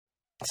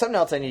Something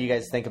else I need you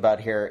guys to think about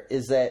here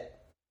is that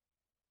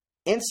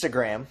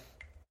Instagram.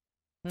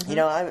 You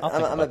know,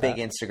 I'm a big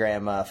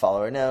Instagram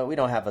follower. No, we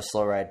don't have a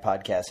Slow Ride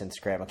Podcast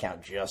Instagram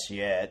account just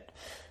yet.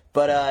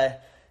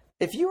 But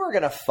if you were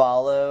going to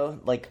follow,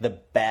 like, the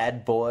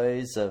bad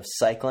boys of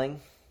cycling,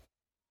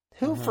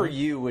 who for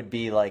you would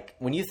be, like,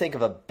 when you think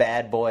of a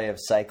bad boy of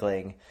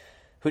cycling,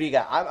 who do you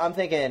got? I'm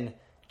thinking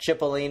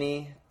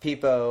Cipollini,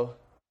 Pipo,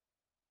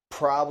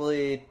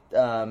 probably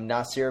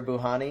Nasir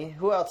Buhani.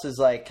 Who else is,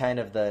 like, kind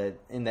of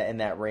in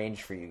that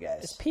range for you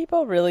guys? is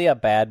Peepo really a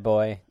bad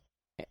boy?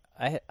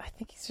 I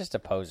think he's just a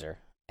poser.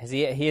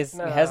 He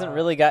hasn't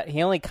really got.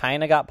 He only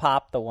kind of got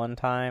popped the one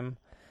time,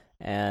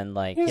 and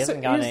like he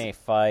hasn't gotten any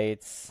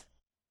fights.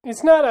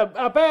 It's not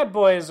a bad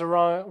boy is the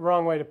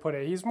wrong way to put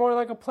it. He's more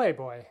like a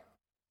playboy.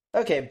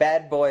 Okay,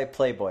 bad boy,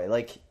 playboy.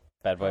 Like,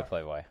 Bad boy,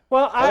 playboy.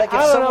 Well, like if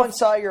I don't someone know.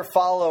 saw your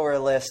follower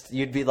list,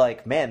 you'd be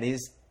like, "Man,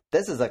 this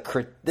is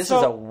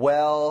a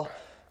well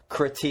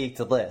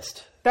critiqued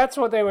list." That's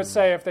what they would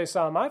say if they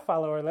saw my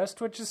follower list,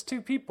 which is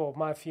 2 people: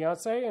 my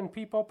fiance and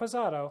Pipo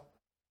Pizzato.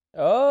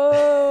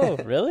 Oh,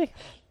 really?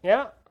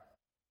 Yeah,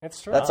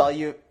 it's true. That's all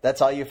you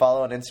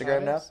follow on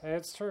Instagram now?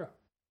 It's true.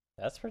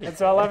 That's pretty.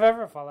 It's all I've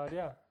ever followed.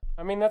 Yeah,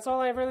 I mean that's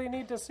all I really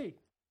need to see.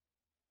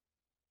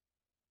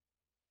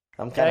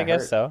 I'm kind of I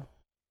guess so.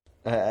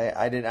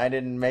 I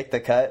didn't make the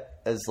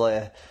cut as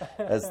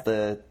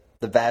the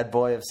bad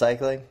boy of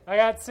cycling. I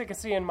got sick of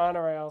seeing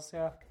monorails.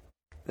 Yeah.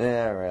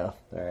 Yeah, real.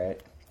 All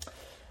right.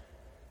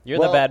 You're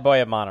Well- the bad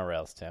boy of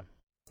monorails, Tim.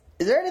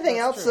 Is there anything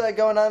else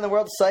going on in the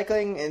world of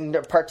cycling, in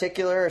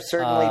particular,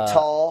 certainly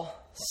tall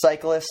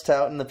cyclists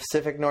out in the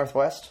Pacific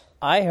Northwest?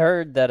 I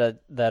heard that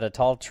a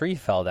tall tree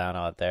fell down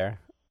out there.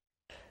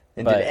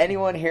 And But- did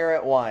anyone here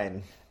at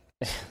Wine?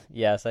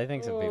 Yes, I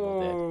think some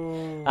people did.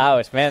 Ooh.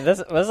 Ouch, man!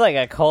 This was like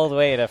a cold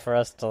way for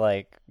us to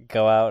like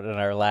go out in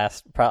our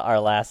last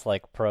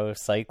like pro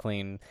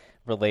cycling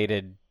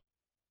related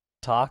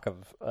talk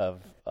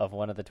of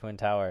one of the Twin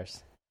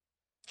Towers.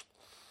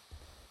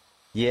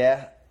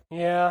 Yeah.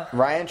 Yeah.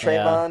 Ryan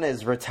Trayvon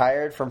is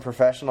retired from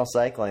professional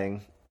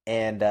cycling,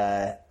 and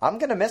I'm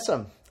going to miss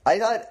him. I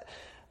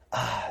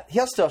thought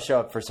he'll still show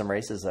up for some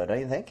races, though, don't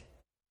you think?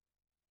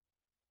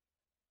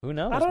 Who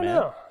knows, I don't man?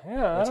 know.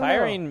 Yeah,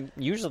 Retiring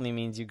usually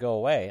means you go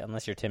away,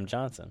 unless you're Tim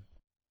Johnson.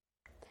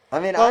 I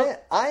mean, Well-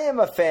 I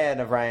am a fan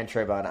of Ryan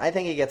Trayvon. I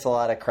think he gets a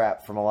lot of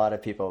crap from a lot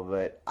of people,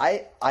 but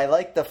I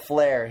like the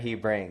flair he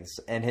brings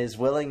and his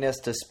willingness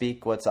to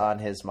speak what's on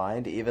his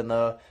mind, even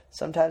though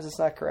sometimes it's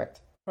not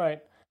correct.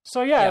 Right.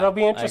 So yeah, Yeah, it'll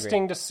be I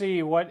interesting to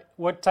see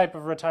what type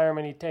of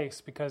retirement he takes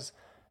because,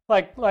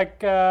 like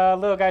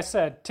little guy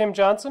said, Tim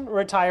Johnson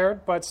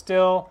retired but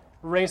still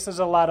races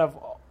a lot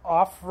of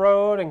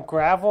off-road and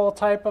gravel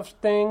type of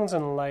things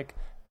and like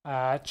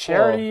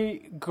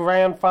charity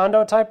Gran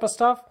Fondo type of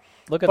stuff.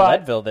 Look at But-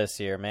 Leadville this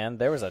year, man.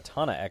 There was a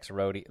ton of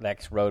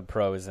ex-road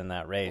pros in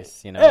that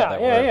race. You know,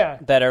 Yeah,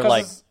 that are 'Cause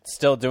like it's-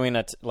 still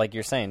doing like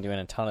you're saying, doing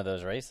a ton of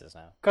those races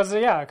now.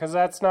 Because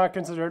that's not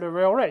considered a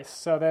real race.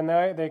 So then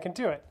they can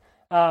do it.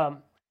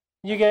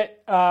 You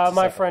get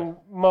my friend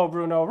Mo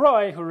Bruno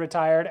Roy, who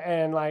retired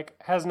and like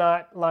has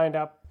not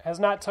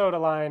towed a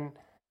line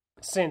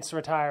since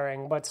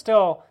retiring, but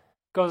still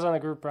goes on the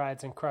group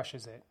rides and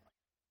crushes it.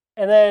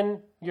 And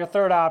then your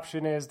third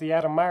option is the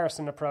Adam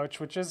Myerson approach,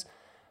 which is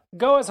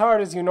go as hard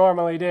as you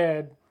normally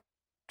did,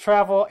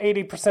 travel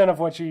 80% of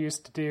what you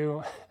used to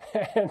do,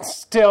 and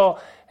still,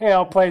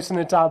 place in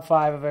the top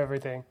 5 of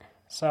everything.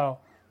 So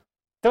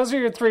Those are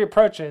your three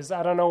approaches.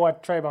 I don't know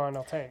what Trayvon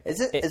will take. Is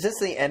this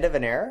the end of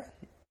an era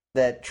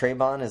that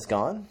Trayvon is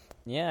gone?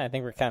 Yeah, I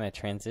think we're kind of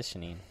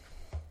transitioning.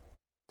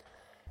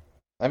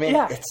 I mean,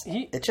 Yeah,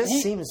 it just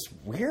seems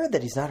weird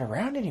that he's not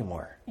around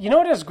anymore. You know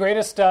what his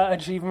greatest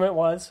achievement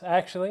was,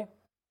 actually?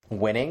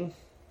 Winning?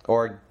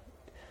 Or...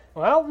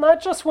 Well,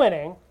 not just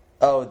winning.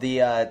 Oh,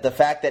 the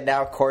fact that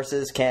now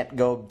courses can't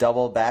go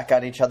double back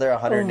on each other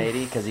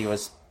 180 because he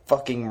was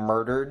fucking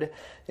murdered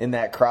in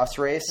that cross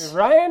race.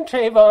 Ryan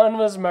Trayvon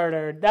was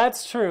murdered.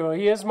 That's true.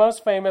 He is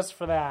most famous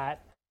for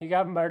that. He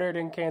got murdered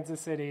in Kansas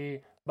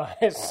City by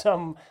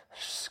some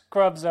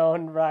scrub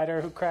zone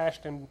rider who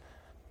crashed. And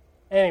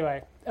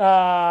anyway,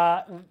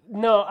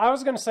 no, I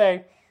was going to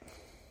say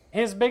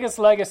his biggest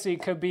legacy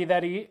could be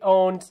that he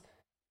owned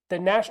the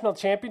national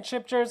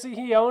championship jersey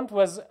he owned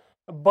was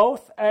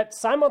both at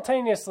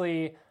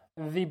simultaneously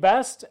the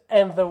best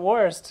and the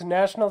worst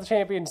national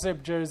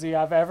championship jersey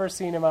I've ever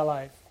seen in my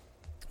life.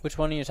 Which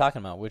one are you talking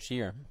about? Which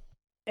year?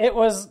 It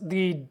was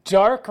the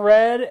dark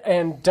red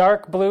and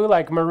dark blue,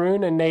 like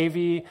maroon and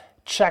navy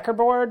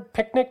checkerboard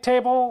picnic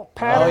table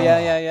pattern. Oh,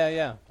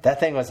 yeah. That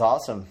thing was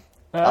awesome.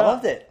 I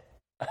loved it.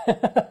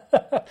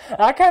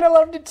 I kind of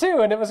loved it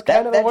too, and it was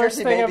kind of the worst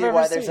jersey thing may I've be ever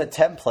why seen. there's a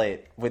template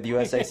with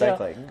USA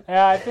Cycling.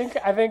 Yeah, I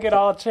think it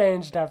all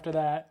changed after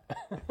that.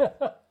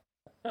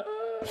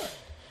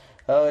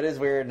 Oh, it is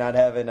weird not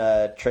having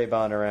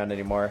Trayvon around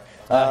anymore.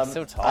 He's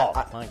so tall.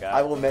 My God.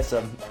 I will miss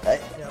him.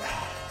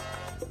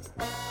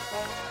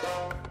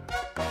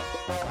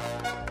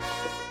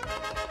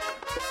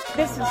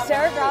 This is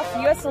Sarah Groff,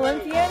 U.S.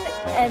 Olympian,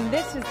 and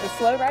this is the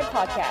Slow Ride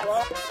Podcast.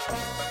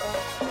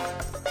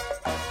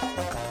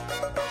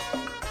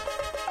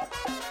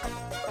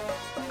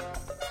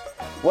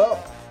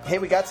 Well, hey,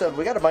 we got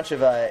a bunch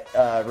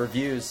of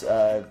reviews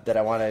that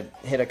I want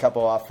to hit a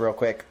couple off real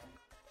quick.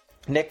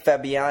 Nick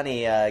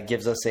Fabiani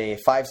gives us a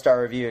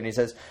 5-star review, and he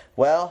says,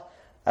 "Well,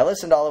 I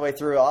listened all the way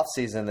through off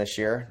season this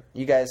year.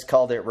 You guys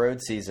called it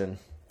road season.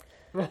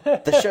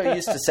 The show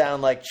used to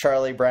sound like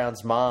Charlie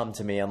Brown's mom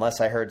to me, unless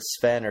I heard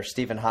Sven or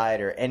Stephen Hyde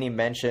or any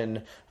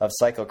mention of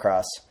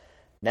cyclocross.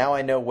 Now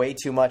I know way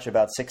too much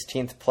about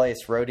 16th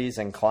place roadies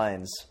and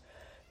Kleins.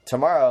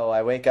 Tomorrow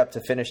I wake up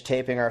to finish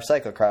taping our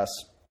cyclocross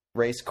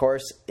race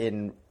course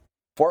in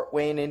Fort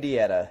Wayne,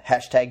 Indiana,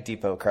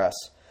 #DepotCross.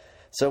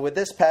 So with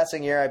this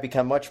passing year, I've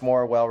become much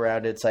more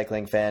well-rounded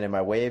cycling fan, and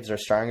my waves are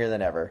stronger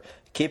than ever.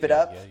 Keep it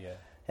up,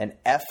 and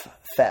F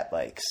fat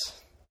bikes."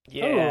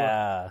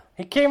 Yeah. Ooh,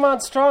 he came on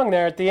strong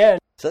there at the end.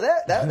 So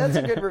that's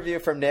a good review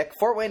from Nick.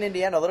 Fort Wayne,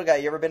 Indiana. Little guy,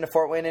 you ever been to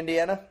Fort Wayne,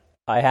 Indiana?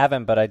 I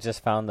haven't, but I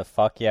just found the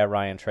Fuck Yeah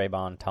Ryan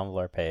Trayvon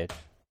Tumblr page.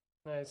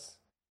 Nice.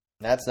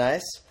 That's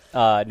nice.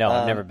 No,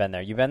 I've never been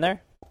there. You been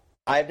there?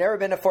 I've never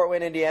been to Fort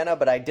Wayne, Indiana,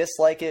 but I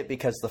dislike it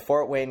because the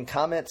Fort Wayne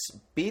Comets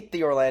beat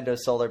the Orlando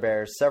Solar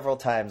Bears several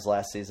times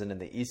last season in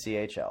the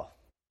ECHL.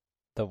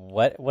 The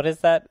what? What is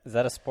that? Is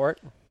that a sport?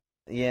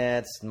 Yeah,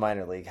 it's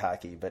minor league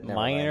hockey, but never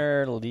mind.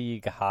 Minor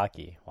league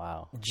hockey.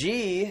 Wow.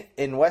 G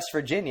in West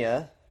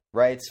Virginia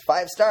writes,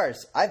 5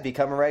 stars. I've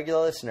become a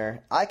regular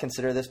listener. I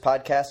consider this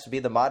podcast to be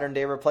the modern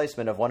day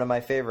replacement of one of my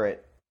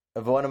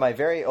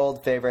very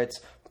old favorites,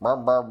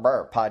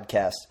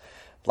 podcast.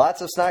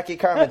 Lots of snarky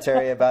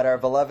commentary about our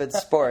beloved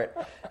sport,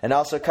 and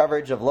also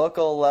coverage of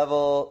local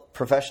level,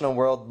 professional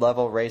world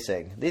level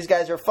racing. These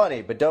guys are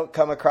funny, but don't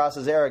come across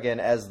as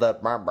arrogant as the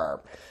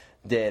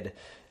did.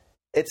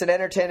 It's an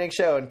entertaining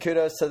show, and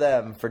kudos to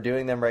them for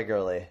doing them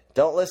regularly.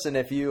 Don't listen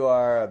if you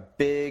are a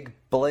big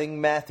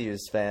Bling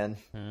Matthews fan.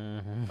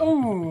 Mm-hmm.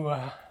 Ooh.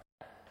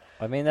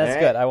 I mean, that's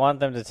good. I want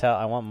them to tell.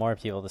 I want more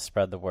people to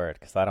spread the word,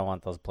 because I don't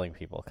want those Bling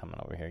people coming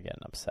over here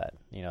getting upset.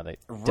 You know, they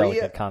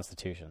delicate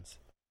constitutions.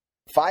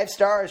 5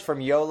 stars from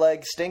Yo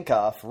Leg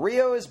Stinkoff.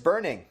 Rio is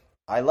burning.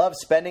 I love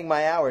spending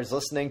my hours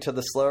listening to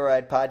the Slow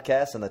Ride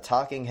podcast and the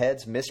talking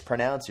heads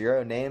mispronounce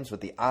Euro names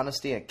with the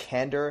honesty and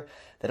candor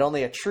that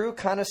only a true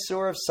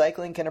connoisseur of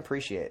cycling can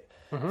appreciate.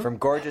 Mm-hmm. From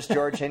gorgeous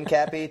George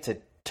Hincapie to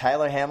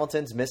Tyler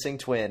Hamilton's missing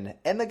twin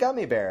and the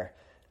gummy bear,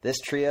 this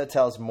trio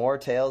tells more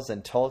tales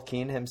than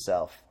Tolkien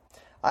himself.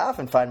 I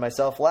often find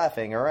myself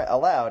laughing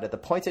aloud at the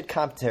pointed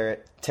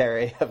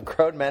commentary of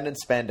grown men in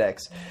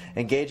spandex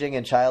engaging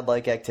in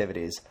childlike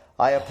activities.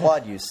 I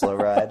applaud you, Slow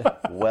Ride.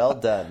 Well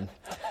done.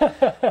 You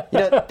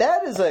know,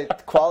 that is a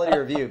quality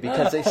review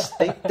because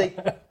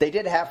they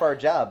did half our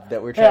job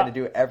that we're trying to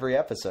do every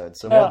episode.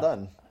 So well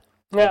done.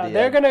 Yeah,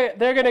 they're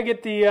gonna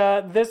get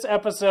the this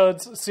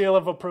episode's seal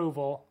of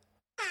approval.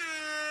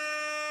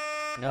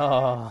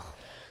 Oh,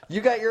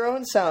 you got your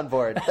own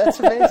soundboard.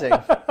 That's amazing.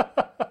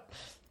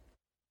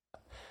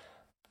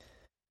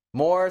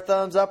 More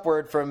thumbs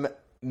upward from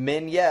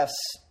Min Yes.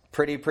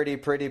 Pretty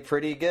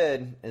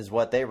good is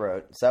what they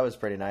wrote. So that was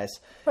pretty nice.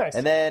 Nice.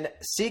 And then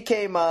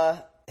CK Ma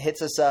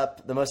hits us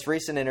up, the most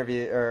recent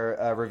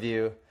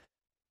review.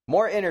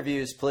 More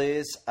interviews,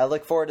 please. I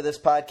look forward to this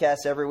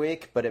podcast every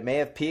week, but it may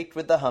have peaked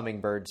with the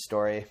hummingbird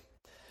story.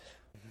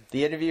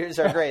 The interviews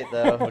are great,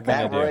 though. What can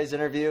Matt I do? Roy's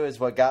interview is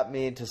what got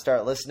me to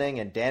start listening,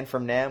 and Dan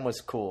from NAMM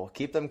was cool.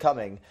 Keep them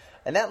coming.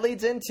 And that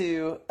leads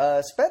into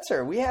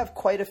Spencer. We have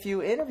quite a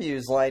few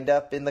interviews lined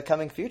up in the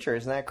coming future.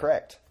 Isn't that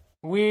correct?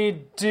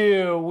 We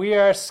do. We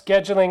are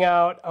scheduling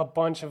out a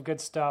bunch of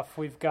good stuff.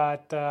 We've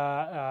got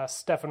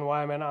Stefan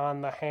Wyman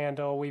on the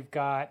handle. We've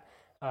got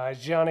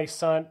Johnny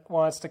Sant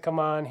wants to come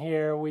on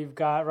here. We've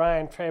got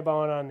Ryan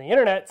Trebone on the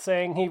internet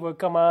saying he would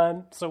come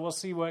on. So we'll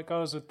see what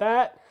goes with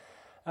that.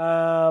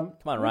 Come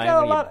on, Ryan.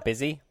 Are you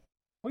busy?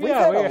 We've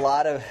had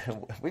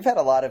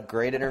a lot of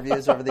great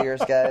interviews over the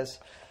years, guys.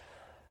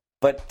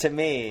 But to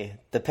me,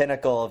 the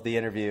pinnacle of the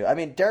interview, I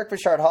mean, Derek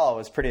Bouchard Hall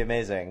was pretty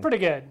amazing. Pretty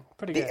good.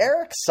 The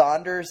Eric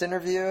Saunders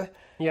interview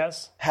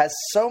has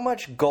so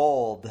much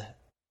gold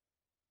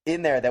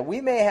in there that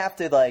we may have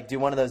to do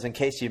one of those in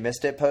case you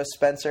missed it post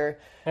Spencer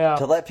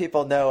to let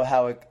people know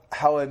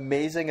how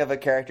amazing of a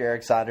character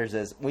Eric Saunders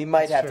is. We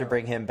might have to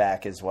bring him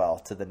back as well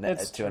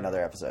to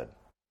another episode.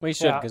 We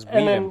should, because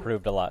we've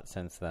improved a lot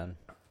since then.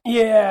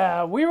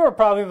 Yeah, we were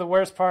probably the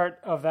worst part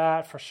of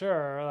that for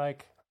sure.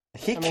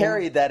 He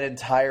carried that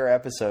entire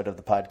episode of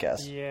the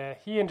podcast. Yeah,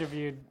 he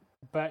interviewed,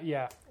 but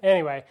yeah.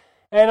 Anyway,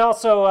 and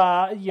also,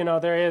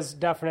 there is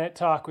definite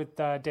talk with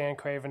Dan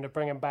Craven to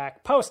bring him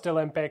back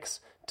post-Olympics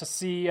to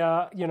see,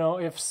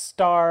 if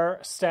star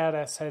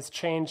status has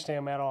changed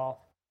him at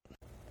all.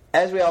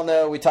 As we all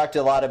know, we talked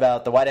a lot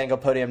about the Wide Angle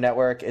Podium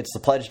Network. It's the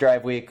Pledge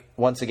Drive week.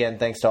 Once again,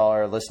 thanks to all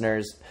our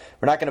listeners.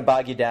 We're not going to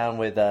bog you down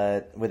with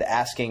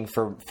asking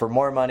for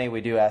more money. We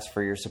do ask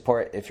for your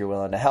support if you're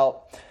willing to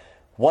help.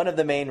 One of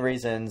the main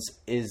reasons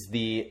is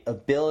the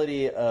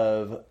ability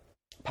of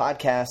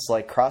podcasts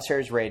like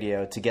Crosshairs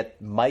Radio to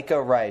get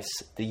Micah Rice,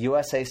 the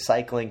USA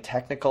Cycling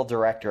technical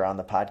director, on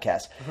the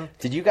podcast. Mm-hmm.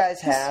 Did you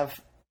guys have...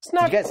 It's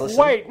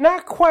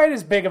not quite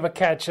as big of a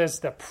catch as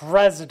the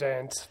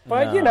president,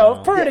 but,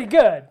 pretty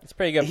good. It's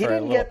pretty good. He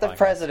didn't get the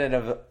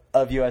president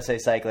of USA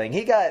Cycling.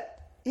 He got,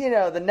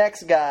 the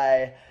next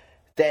guy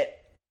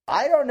that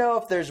I don't know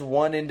if there's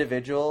one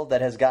individual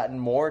that has gotten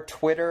more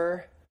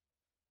Twitter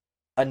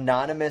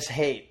anonymous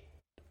hate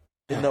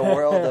in the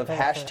world of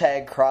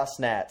hashtag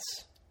crossnats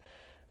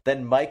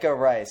than Micah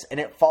Rice, and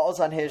it falls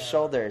on his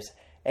shoulders.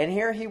 And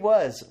here he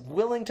was,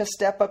 willing to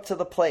step up to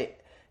the plate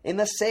in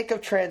the sake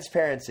of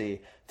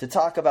transparency to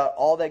talk about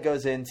all that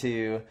goes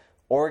into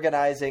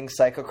organizing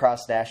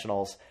cyclocross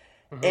nationals.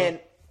 Mm-hmm. And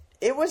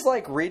it was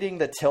like reading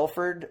the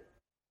Tilford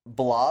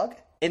blog,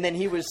 and then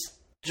he was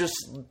just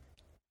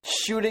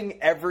shooting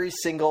every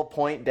single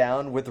point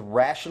down with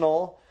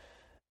rational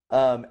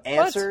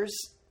answers.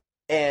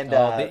 And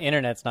the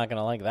internet's not going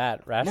to like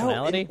that.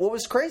 Rationality? No, what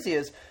was crazy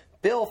is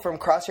Bill from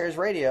Crosshairs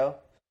Radio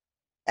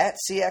at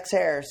CX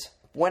Hairs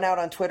went out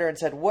on Twitter and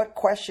said, "What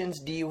questions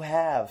do you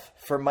have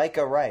for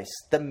Micah Rice,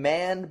 the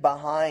man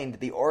behind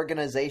the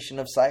organization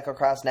of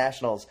Cyclocross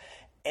Nationals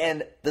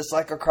and the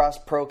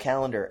Cyclocross Pro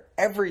Calendar,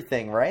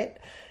 everything, right?"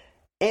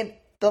 And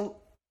the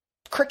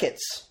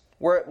crickets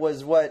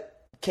was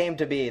what came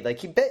to be.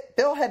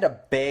 Bill had to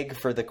beg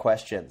for the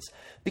questions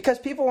because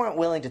people weren't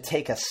willing to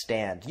take a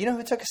stand. You know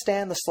who took a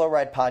stand? The Slow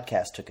Ride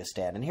podcast took a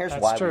stand, and here's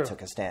why we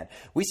took a stand.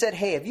 We said,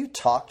 "Hey, have you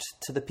talked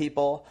to the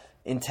people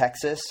in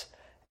Texas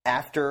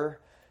after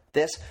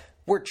this?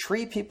 Were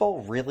tree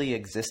people really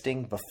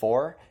existing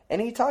before?" And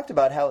he talked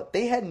about how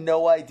they had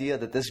no idea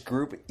that this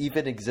group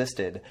even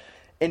existed.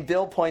 And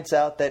Bill points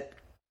out that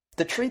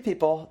the tree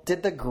people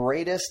did the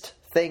greatest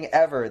thing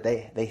ever.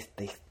 They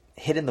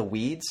hid in the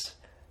weeds.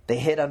 They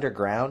hid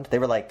underground. They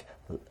were like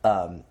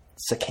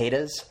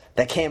cicadas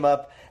that came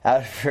up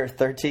after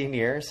 13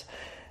 years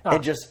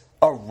and just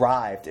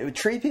arrived.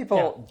 Tree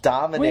people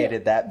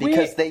dominated that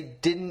because they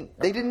didn't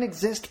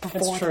exist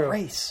before the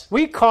race.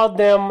 We called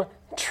them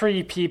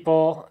tree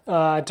people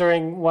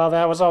while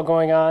that was all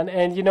going on,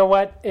 and you know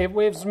what? It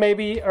was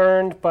maybe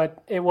earned,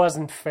 but it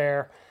wasn't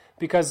fair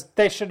because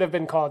they should have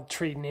been called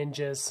tree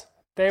ninjas.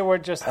 They were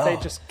they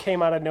just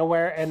came out of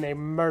nowhere and they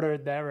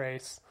murdered that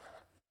race.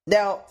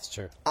 Now, it's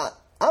true.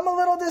 I'm a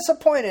little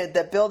disappointed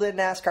that Bill didn't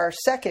ask our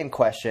second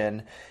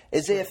question,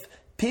 is if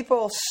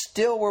people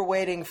still were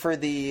waiting for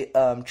the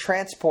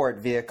transport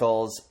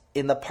vehicles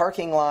in the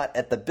parking lot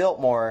at the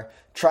Biltmore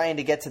trying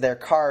to get to their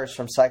cars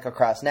from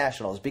Cyclocross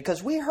Nationals,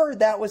 because we heard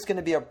that was going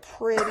to be a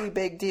pretty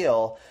big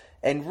deal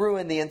and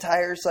ruin the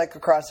entire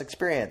cyclocross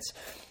experience.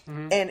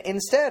 Mm-hmm. And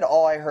instead,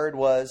 all I heard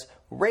was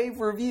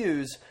rave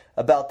reviews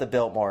about the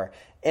Biltmore.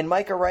 And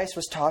Micah Rice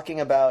was talking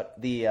about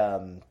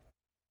when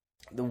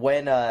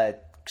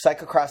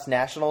Cyclocross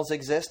Nationals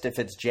exist, if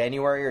it's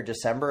January or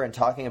December, and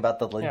talking about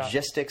the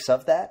logistics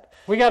of that.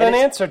 We got an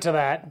answer to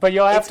that, but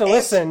you'll have to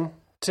listen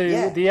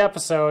to the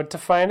episode to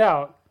find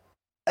out.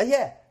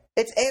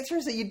 It's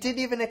answers that you didn't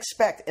even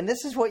expect, and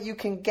this is what you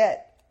can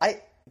get.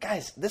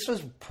 Guys, this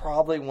was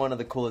probably one of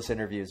the coolest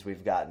interviews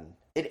we've gotten.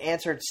 It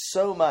answered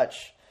so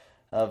much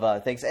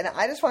of things, and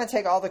I just want to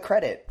take all the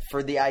credit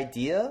for the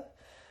idea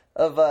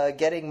of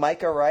getting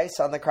Micah Rice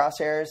on the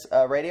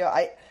Crosshairs Radio.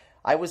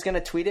 I was going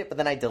to tweet it, but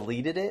then I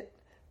deleted it.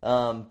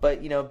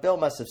 But, Bill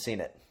must have seen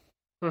it.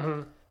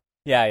 Mm-hmm.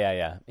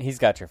 Yeah. He's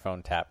got your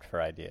phone tapped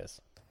for ideas.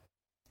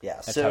 Yeah,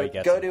 That's so how he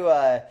gets go it.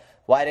 to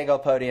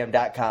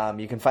wideanglepodium.com.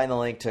 You can find the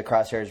link to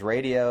Crosshairs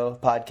Radio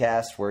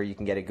podcast where you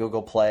can get a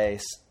Google Play,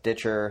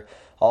 Stitcher,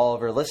 all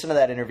over. Listen to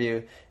that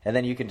interview, and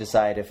then you can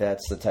decide if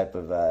that's the type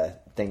of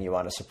thing you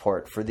want to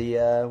support for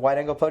the Wide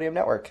Angle Podium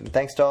Network. And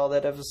thanks to all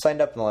that have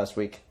signed up in the last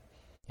week.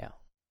 Yeah.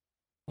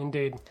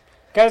 Indeed.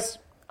 Guys,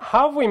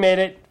 how have we made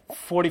it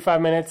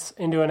 45 minutes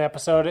into an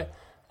episode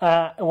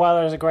while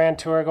there's a Grand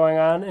Tour going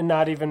on and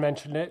not even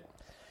mentioned it?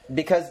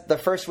 Because the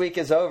first week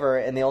is over,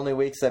 and the only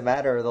weeks that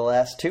matter are the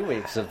last 2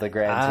 weeks of the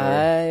Grand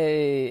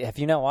Tour. Have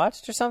you not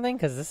watched or something?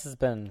 Because this has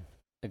been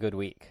a good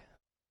week.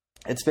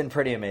 It's been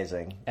pretty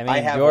amazing. I mean, I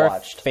have your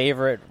watched.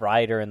 favorite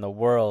rider in the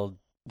world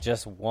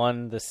just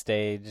won the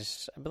stage,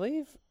 I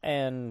believe,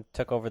 and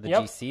took over the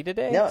GC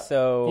today. Yeah.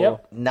 So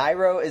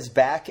Nairo is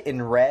back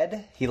in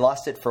red. He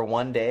lost it for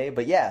 1 day.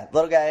 But yeah,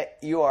 little guy,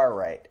 you are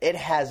right. It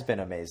has been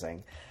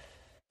amazing.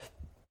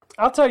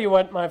 I'll tell you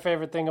what my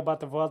favorite thing about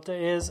the Vuelta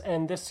is,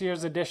 and this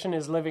year's edition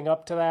is living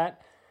up to that.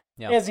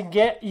 Yeah. Is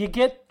you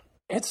get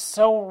it's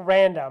so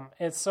random.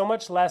 It's so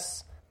much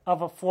less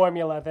of a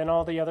formula than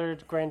all the other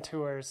Grand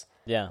Tours.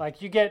 Yeah.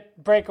 Like you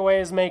get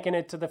breakaways making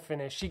it to the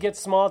finish. You get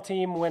small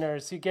team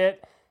winners. You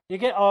get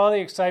all the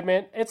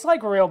excitement. It's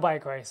like real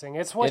bike racing.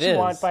 It's what you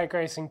want bike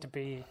racing to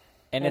be.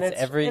 And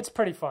it's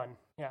pretty fun.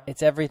 Yeah.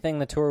 It's everything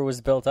the tour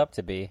was built up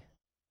to be.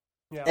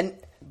 Yeah.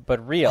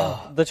 But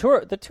real. The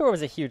tour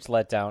was a huge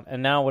letdown.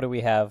 And now what do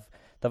we have?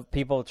 The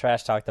people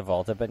trash talk the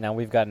Volta, but now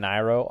we've got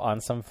Nairo on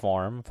some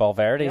form.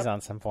 Valverde's on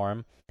some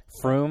form.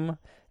 Froome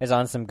is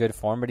on some good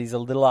form, but he's a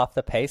little off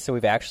the pace, so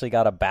we've actually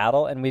got a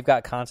battle. And we've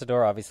got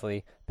Contador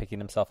obviously picking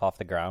himself off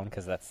the ground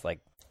because that's like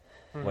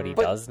what he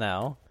does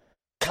now.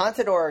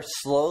 Contador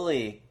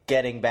slowly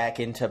getting back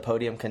into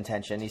podium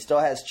contention. He still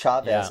has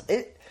Chavez.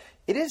 Yeah.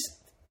 It is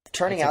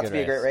turning out to be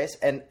a great race.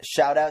 And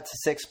shout out to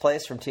 6th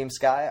place from Team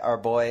Sky, our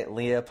boy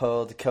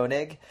Leopold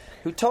Koenig,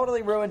 who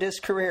totally ruined his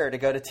career to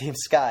go to Team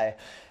Sky.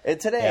 And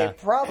today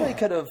probably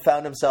could have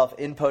found himself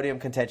in podium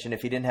contention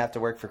if he didn't have to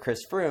work for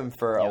Chris Froome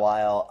for a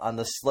while on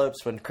the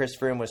slopes when Chris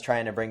Froome was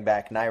trying to bring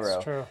back Nairo.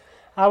 That's true.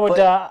 I would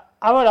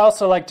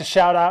also like to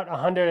shout out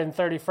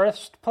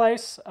 131st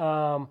place.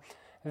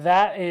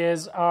 That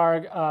is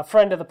our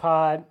friend of the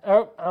pod.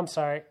 Oh, I'm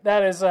sorry.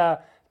 That is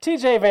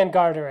TJ Van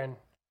Garderen.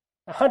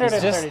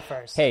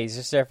 131st. He's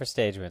just there for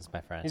stage wins,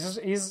 my friend.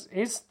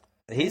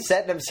 He's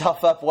setting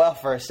himself up well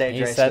for a stage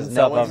race. He's setting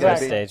himself up for a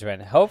stage win.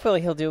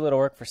 Hopefully he'll do a little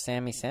work for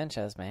Sammy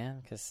Sanchez,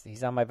 man, because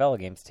he's on my Velo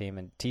Games team,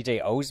 and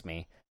TJ owes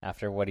me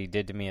after what he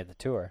did to me at the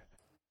tour.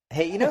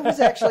 Hey, you know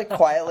who's actually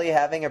quietly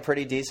having a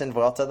pretty decent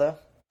Vuelta, though,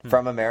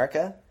 from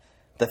America?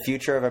 The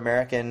future of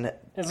American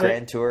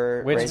Grand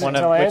Tour which racing?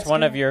 Which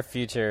one of your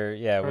future?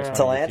 Yeah, which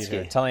one of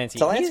your future?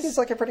 Talansky's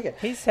looking pretty good.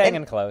 He's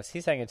hanging close.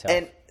 He's hanging tough.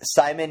 And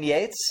Simon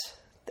Yates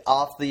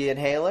off the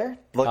inhaler,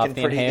 looking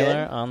pretty good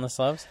on the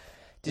slopes.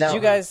 Did you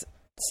guys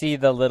see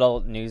the little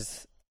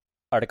news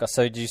article?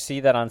 So did you see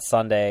that on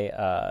Sunday?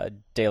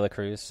 De La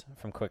Cruz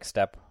from Quick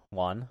Step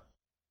won,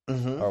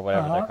 or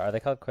whatever they're called. Are they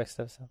called Quick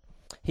Steps?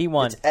 He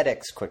won. It's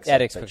edX Quick Step.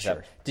 edX Quick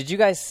Step. Did you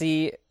guys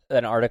see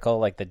an article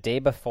like the day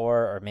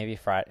before, or maybe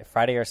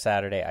Friday or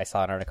Saturday? I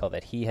saw an article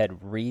that he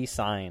had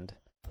re-signed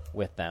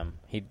with them.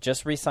 He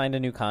just re-signed a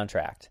new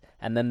contract,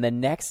 and then the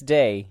next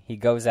day he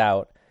goes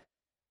out,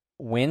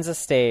 wins a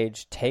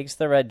stage, takes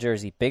the red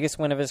jersey, biggest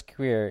win of his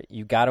career.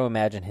 You got to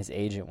imagine his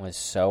agent was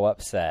so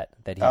upset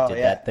that he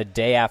did that the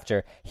day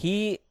after.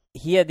 He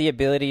had the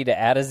ability to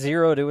add a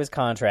 0 to his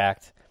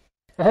contract,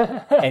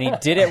 and he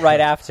did it right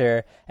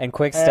after. And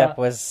Quick Step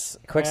was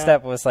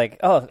like,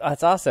 "Oh,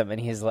 that's awesome!" And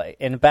he's like,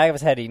 in the back of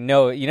his head,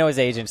 his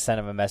agent sent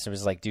him a message,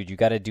 was like, "Dude, you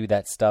got to do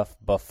that stuff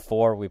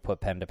before we put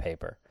pen to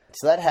paper."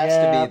 So that has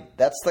to be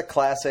that's the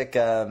classic.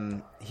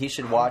 He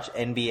should watch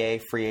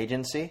NBA free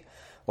agency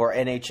or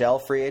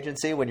NHL free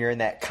agency when you're in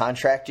that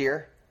contract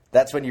year.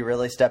 That's when you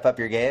really step up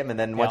your game, and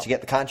then once you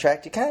get the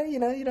contract, you kind of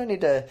you don't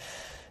need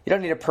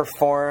to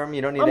perform.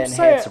 You don't need to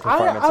enhance the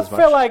performance as much.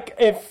 I feel like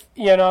if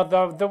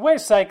the way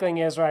cycling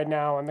is right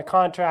now, and the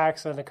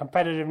contracts and the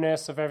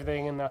competitiveness of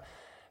everything, and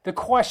the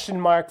question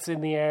marks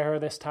in the air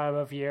this time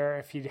of year,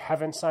 if you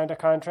haven't signed a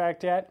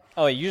contract yet.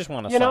 Oh, you just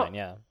want to sign,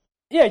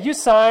 Yeah, you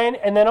sign,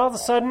 and then all of a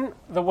sudden,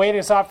 the weight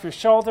is off your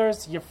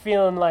shoulders. You're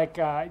feeling like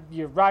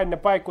you're riding a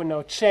bike with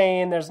no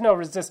chain. There's no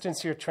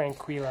resistance to your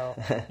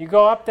tranquilo. You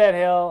go up that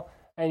hill,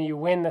 and you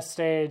win the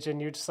stage, and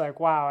you're just like,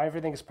 wow,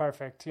 everything's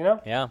perfect,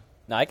 Yeah.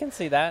 No, I can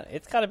see that.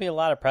 It's got to be a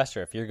lot of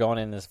pressure if you're going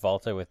in this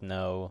Volta with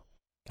no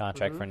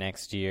contract for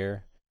next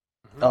year.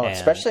 Oh,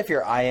 especially if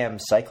you're IM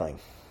cycling.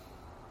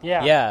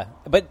 Yeah. Yeah,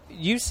 but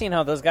you've seen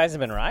how those guys have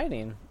been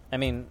riding. I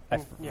mean, I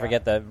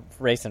forget the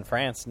race in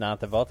France, not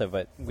the Volta,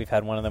 but we've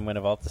had one of them win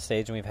a Volta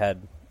stage, and we've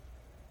had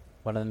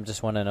one of them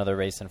just won another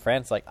race in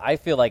France. Like, I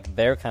feel like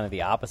they're kind of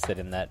the opposite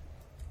in that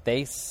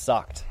they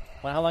sucked.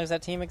 Well, how long has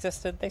that team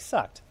existed? They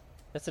sucked.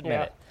 Let's admit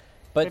it.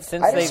 But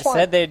since they've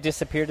said they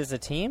disappeared as a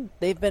team,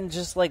 they've been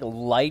just, like,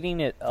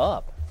 lighting it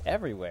up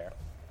everywhere.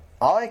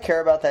 All I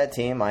care about that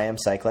team, IM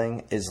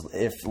Cycling, is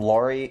if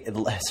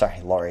Lawrence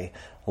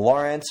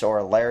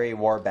or Larry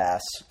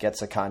Warbass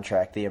gets a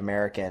contract, the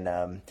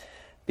American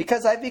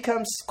Because I've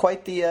become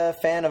quite the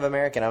fan of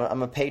American.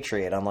 I'm a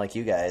patriot, unlike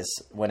you guys,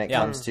 when it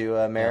comes to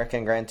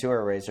American Grand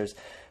Tour racers.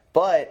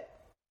 But,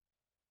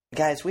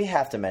 guys, we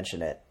have to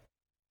mention it.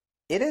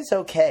 It is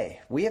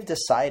okay. We have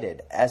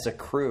decided as a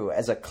crew,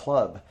 as a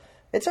club,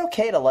 it's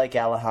okay to like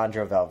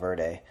Alejandro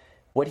Valverde.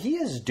 What he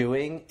is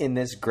doing in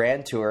this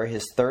Grand Tour,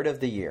 his third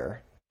of the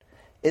year,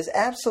 is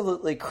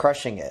absolutely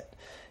crushing it.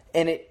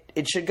 And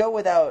it should go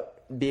without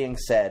being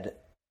said.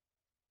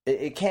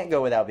 It can't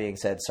go without being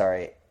said,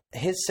 sorry.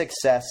 His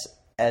success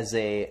as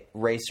a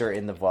racer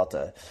in the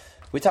Vuelta.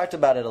 We talked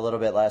about it a little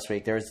bit last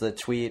week. There was the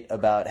tweet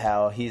about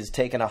how he's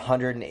taken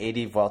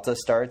 180 Vuelta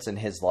starts in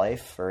his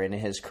life or in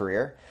his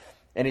career,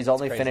 and he's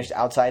only finished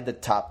outside the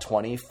top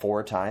 20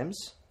 4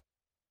 times.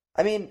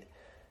 I mean,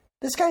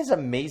 this guy's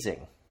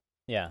amazing.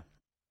 Yeah.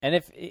 And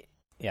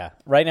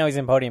right now he's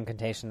in podium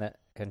contention.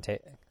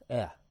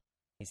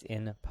 He's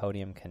in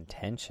podium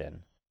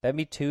contention. That'd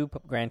be 2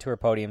 Grand Tour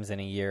podiums in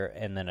a year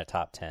and then a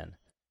top 10.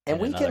 And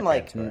we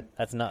can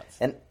that's nuts.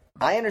 And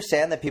I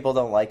understand that people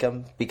don't like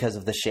him because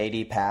of the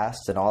shady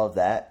past and all of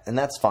that, and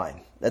that's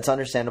fine. That's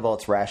understandable.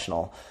 It's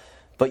rational.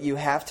 But you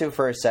have to,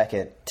 for a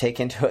second,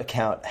 take into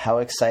account how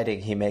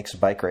exciting he makes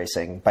bike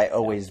racing by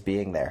always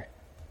being there.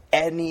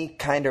 Any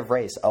kind of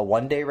race, a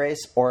one-day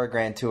race or a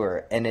Grand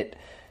Tour, and it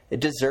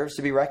deserves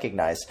to be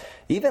recognized.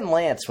 Even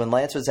Lance, when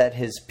Lance was at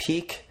his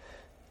peak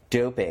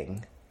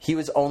doping, he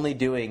was only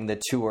doing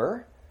the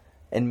Tour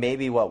and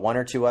maybe, 1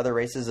 or 2 other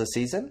races a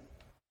season?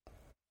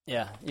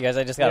 Yeah, you guys,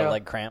 I just got a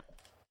leg cramp.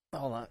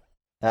 Hold on.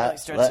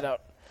 Stretch it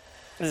out.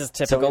 This is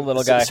typical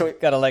little guy.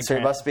 Got a leg cramp. So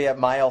he must be at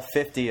mile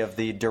 50 of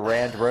the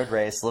Durand road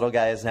race. Little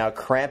guy is now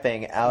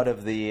cramping out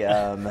of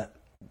the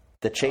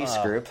chase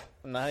group.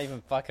 I'm not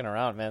even fucking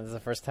around, man. This is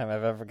the first time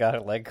I've ever got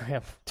a leg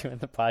cramp doing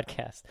the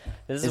podcast.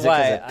 This is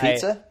why it 'cause of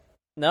pizza?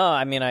 No,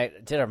 I mean, I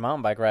did a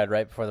mountain bike ride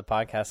right before the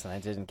podcast, and I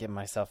didn't give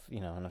myself,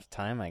 enough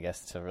time, I guess,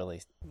 to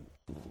really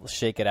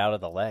shake it out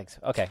of the legs.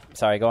 Okay,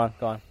 sorry, go on.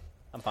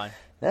 I'm fine.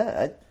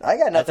 Yeah, I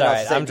got nothing That's all else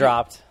right. to say. I'm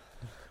dropped.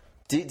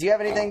 Do you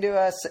have anything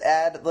to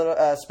add, little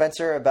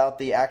Spencer, about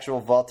the actual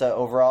Volta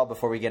overall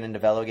before we get into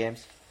Velo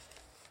games?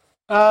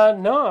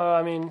 No,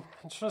 I mean,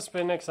 it's just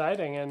been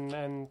exciting,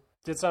 and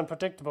it's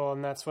unpredictable,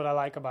 and that's what I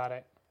like about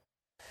it.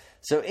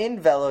 So in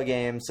Velo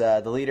games,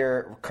 the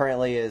leader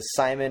currently is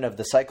Simon of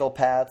the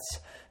Cyclepaths,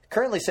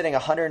 currently sitting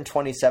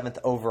 127th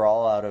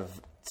overall out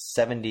of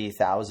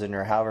 70,000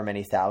 or however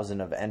many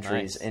thousand of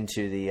entries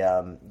into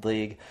the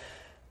league.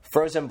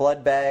 Frozen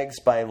Blood Bags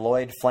by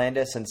Lloyd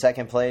Flandis in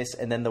second place,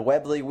 and then the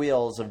Webley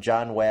Wheels of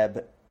John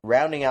Webb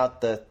rounding out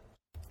the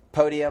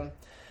podium.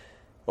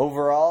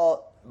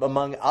 Overall,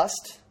 among us,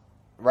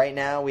 right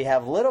now, we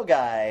have Little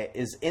Guy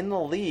is in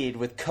the lead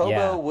with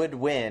Kobo would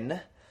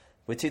win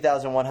with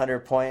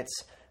 2,100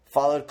 points,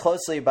 followed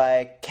closely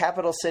by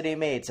Capital City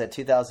Mates at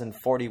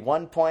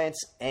 2,041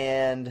 points,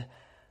 and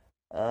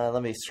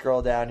let me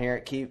scroll down here.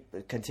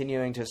 Keep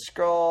continuing to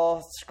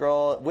scroll.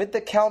 With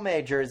the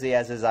Kelme jersey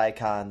as his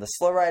icon, the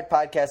Slow Ride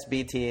Podcast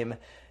B team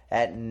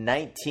at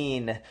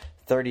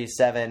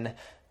 1937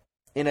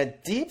 in a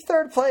deep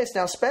third place.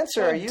 Now,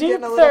 Spencer, are you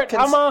getting a little?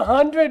 I'm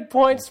 100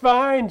 points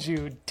behind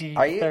you.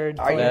 Third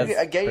place.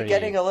 Are you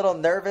getting a little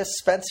nervous,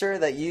 Spencer,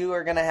 that you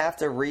are going to have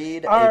to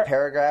read a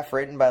paragraph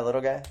written by Little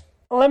Guy?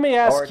 Let me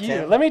ask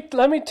you.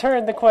 Let me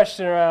turn the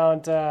question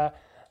around.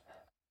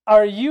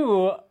 Are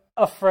you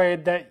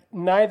afraid that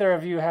neither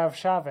of you have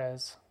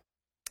Chavez?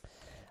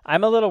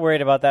 I'm a little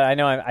worried about that. I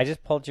know I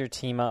just pulled your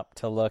team up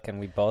to look, and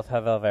we both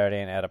have Valverde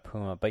and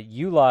Adapuma, but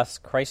you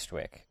lost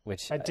Christwick,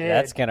 which I did.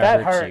 That's going to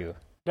hurt you.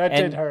 That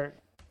did hurt.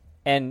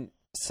 And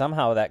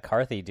somehow that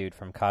Carthy dude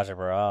from Caja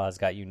Royale has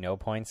got you no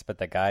points, but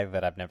the guy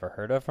that I've never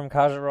heard of from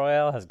Caja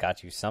Royale has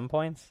got you some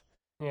points.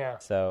 Yeah.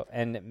 So,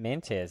 and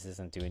Mentes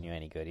isn't doing you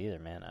any good either,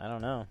 man. I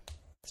don't know.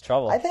 It's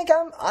trouble. I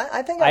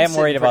am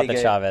worried about the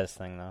good. Chavez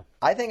thing, though.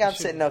 I think I'm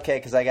sitting okay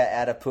because I got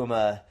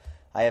Adapuma,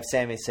 I have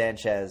Sammy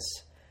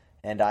Sanchez,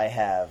 and I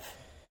have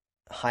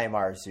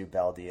Jaimar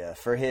Zubeldia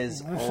for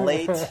his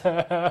late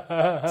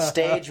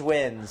stage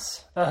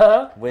wins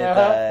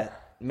with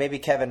maybe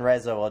Kevin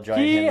Reza will join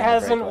him. He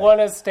hasn't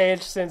won a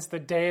stage since the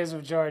days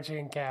of Georgie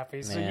and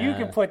Cappy, so you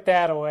can put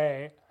that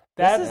away.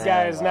 That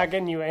guy is not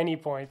getting you any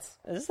points.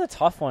 This is a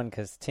tough one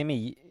because,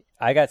 Timmy,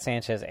 I got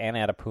Sanchez and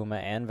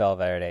Adapuma and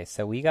Valverde,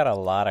 so we got a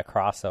lot of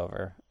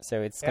crossover.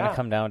 So it's going to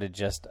come down to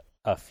just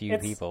a few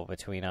people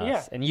between us.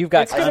 Yeah. And you've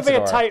got It's going to be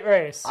a tight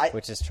race.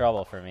 which is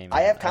trouble for me, man.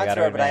 I have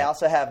Contador, but I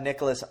also have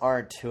Nicholas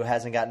Arndt, who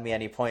hasn't gotten me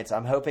any points.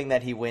 I'm hoping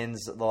that he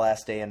wins the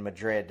last day in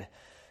Madrid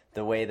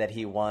the way that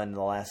he won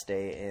the last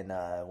day in,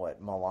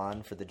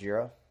 Milan for the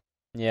Giro.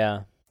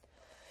 Yeah.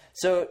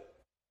 So,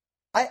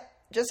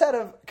 just out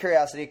of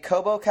curiosity,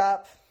 Kobo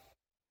Cop,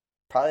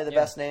 probably the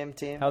best named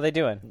team. How are they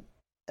doing?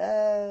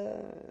 I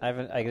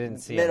didn't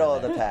see middle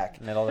of the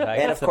pack. Middle of the pack.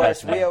 And of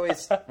course, we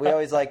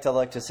always like to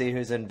look to see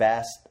who's in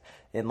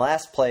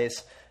last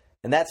place,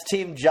 and that's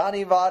Team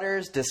Johnny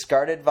Votter's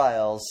Discarded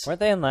Vials. Weren't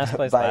they in last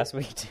place last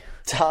week too?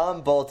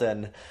 Tom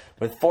Bolton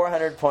with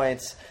 400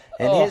 points,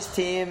 and his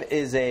team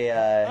is a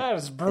that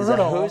is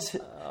brutal.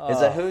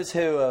 Is a who's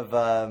who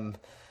of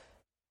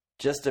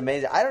just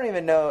amazing. I don't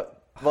even know.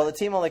 Well, the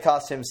team only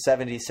cost him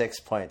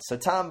 76 points. So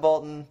Tom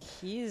Bolton,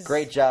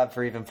 great job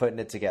for even putting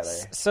it together.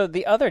 So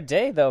the other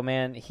day, though,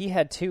 man, he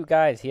had two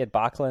guys. He had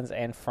Bachlands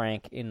and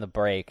Frank in the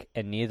break,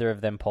 and neither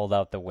of them pulled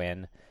out the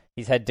win.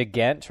 He's had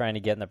DeGent trying to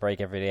get in the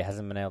break every day,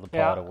 hasn't been able to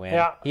pull out a win.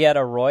 Yeah. He had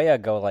Arroyo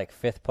go like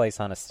 5th place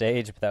on a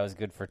stage, but that was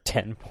good for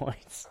 10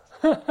 points.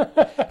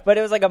 But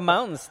it was like a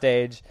mountain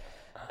stage.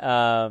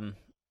 Yeah,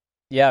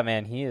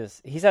 man,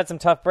 he's had some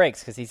tough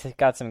breaks because he's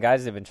got some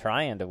guys that have been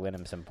trying to win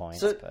him some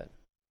points.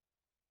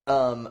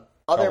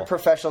 Other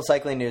professional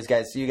cycling news,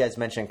 guys. You guys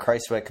mentioned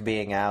Kreiswick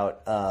being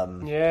out.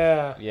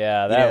 Yeah,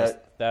 that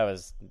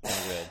was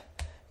good.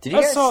 Did you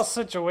That's guys all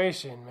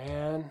situation,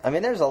 man. I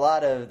mean, there's a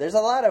lot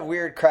of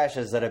weird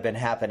crashes that have been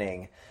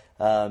happening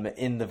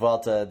in the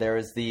Vuelta. There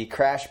was the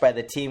crash by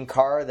the team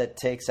car that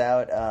takes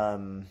out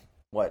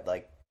what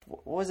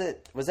was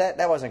it?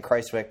 That wasn't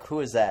Kreiswick? Who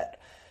was that?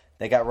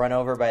 They got run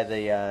over by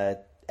the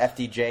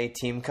FDJ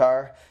team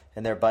car,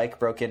 and their bike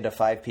broke into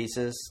 5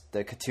 pieces.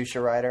 The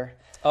Katusha rider.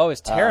 Oh,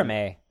 it's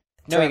Terame.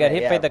 No, he got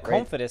hit by the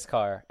right. Confidus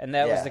car, and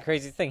that was the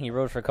crazy thing. He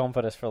rode for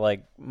Confidus for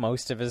like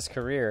most of his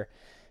career.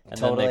 And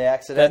totally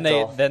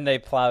accidental. Then they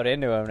plowed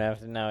into him,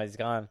 and now he's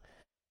gone.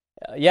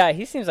 Yeah,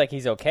 he seems like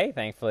he's okay,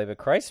 thankfully. But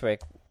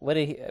Kreiswick, what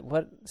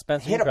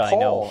Spencer? He hit you a probably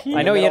pole. know.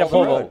 I know he hit a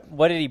pole. But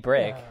what did he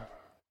break? Yeah.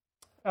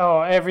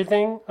 Oh,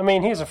 everything. I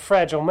mean, he's a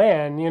fragile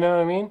man. You know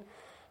what I mean?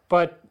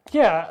 But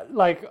yeah,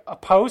 like a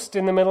post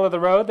in the middle of the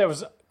road that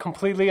was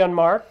completely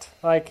unmarked,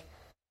 like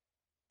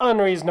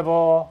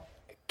unreasonable.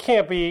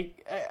 Can't be.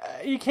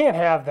 You can't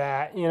have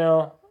that, you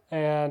know.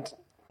 And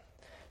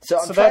so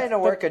I'm trying to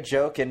work a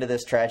joke into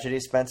this tragedy,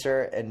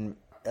 Spencer, and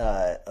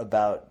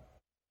about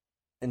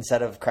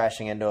instead of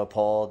crashing into a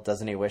pole,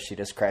 doesn't he wish he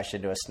just crashed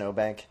into a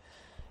snowbank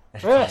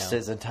and lost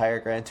his entire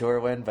Grand Tour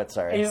win? But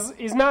sorry,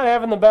 he's not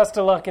having the best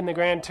of luck in the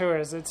Grand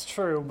Tours. It's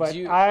true, but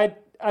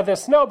the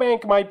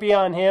snowbank might be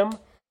on him,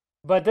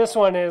 but this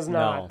one is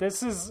not. No.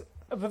 This is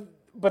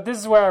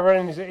where I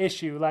run into the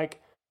issue. Like,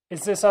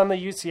 is this on the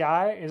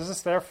UCI? Is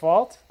this their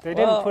fault? They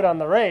didn't put on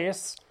the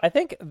race. I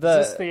think is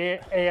this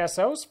the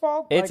ASO's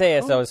fault? It's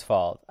ASO's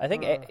fault. I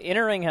think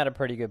Interring had a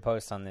pretty good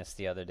post on this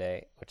the other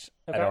day, which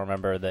I don't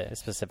remember the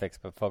specifics,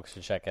 but folks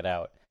should check it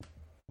out.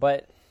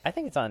 But I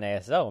think it's on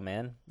ASO,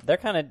 man. They're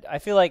kind of. I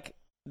feel like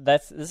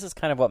this is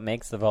kind of what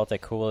makes the Vuelta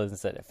cool,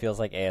 is that it feels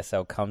like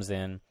ASO comes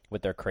in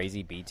with their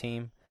crazy B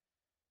team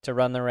to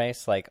run the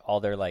race, like all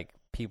their like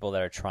people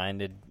that are trying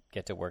to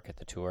get to work at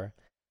the tour.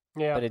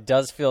 Yeah, but it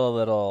does feel a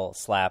little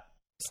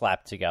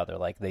slapped together,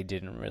 like they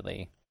didn't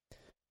really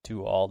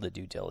do all the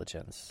due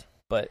diligence.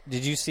 But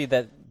did you see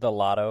that the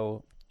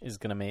Lotto is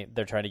going to make?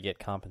 They're trying to get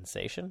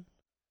compensation.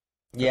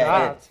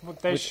 Yeah,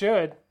 they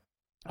should.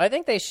 I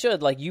think they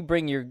should. Like, you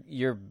bring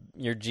your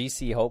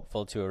GC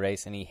hopeful to a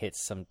race, and he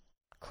hits some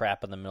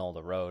crap in the middle of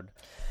the road.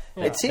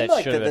 Yeah. It seemed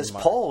like that this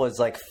pole was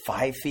like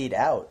 5 feet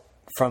out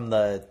from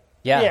the.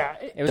 Yeah,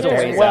 it was a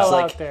ways well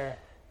out. Out there.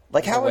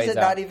 Like, how is it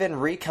not even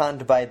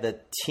reconned by the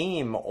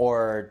team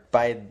or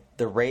by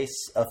the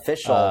race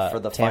official for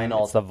the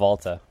final? It's the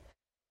Volta.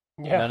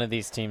 Yeah. None of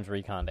these teams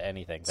reconned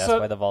anything. That's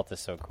why the Volta is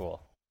so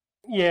cool.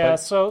 Yeah,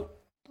 so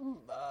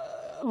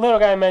little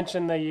guy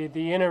mentioned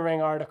the Inner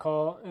Ring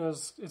article.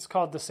 It's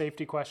called The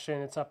Safety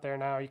Question. It's up there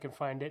now. You can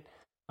find it.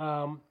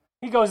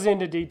 He goes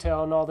into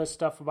detail and all this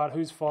stuff about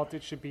whose fault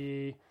it should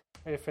be,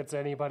 if it's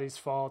anybody's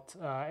fault.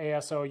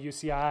 ASO,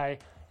 UCI,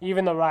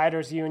 even the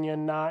Riders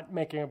Union not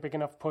making a big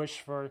enough push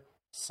for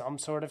some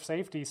sort of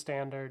safety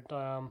standard.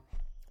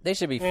 They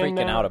should be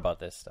freaking out about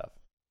this stuff.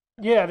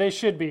 Yeah, they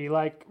should be.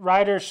 Like,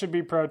 riders should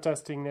be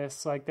protesting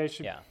this. Like, they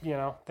should,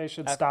 they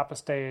should stop a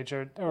stage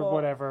or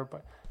whatever.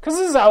 But because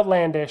this is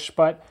outlandish.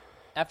 But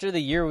after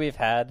the year we've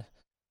had,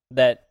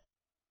 that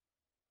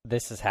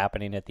this is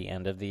happening at the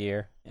end of the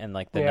year, and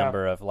like the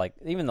number of like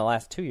even the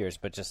last 2 years,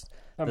 but just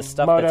the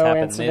stuff that's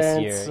happened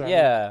this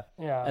year,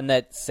 and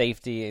that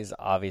safety is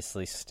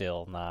obviously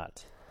still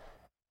not.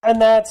 And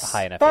that's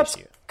high enough that's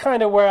issue.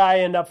 Kind of where I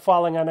end up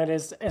falling on it.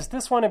 Is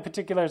this one in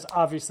particular is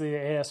obviously the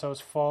ASO's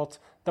fault.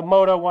 The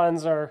moto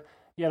ones are,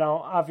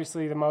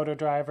 obviously the moto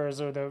drivers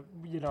or the,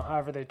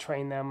 however they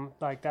train them,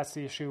 like that's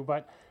the issue.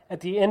 But at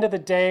the end of the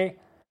day,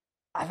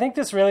 I think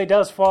this really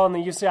does fall in the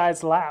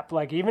UCI's lap.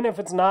 Like, even if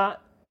it's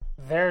not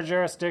their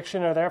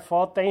jurisdiction or their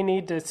fault, they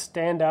need to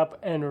stand up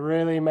and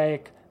really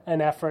make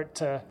an effort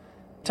to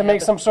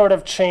make some sort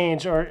of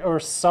change or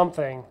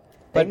something.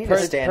 They need to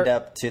stand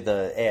up to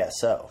the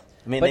ASO.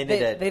 I mean, but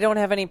they don't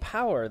have any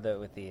power though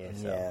with the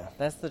ASO. Yeah.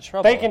 That's the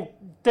trouble.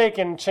 They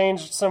can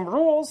change some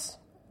rules.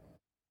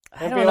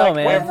 I don't know,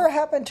 man. Whatever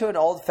happened to an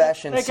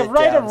old-fashioned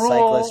sit-down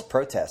cyclist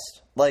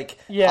protest? Like,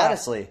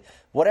 honestly,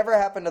 whatever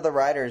happened to the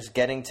riders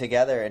getting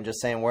together and just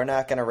saying, we're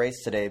not going to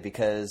race today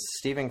because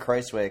Steven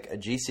Kreiswick, a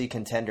GC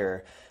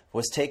contender,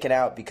 was taken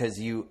out because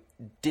you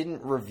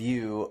didn't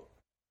review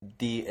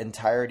the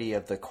entirety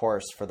of the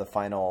course for the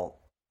final,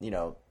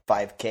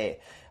 5K.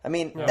 I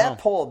mean, that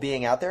pole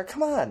being out there,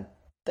 come on.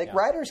 Like,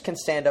 riders can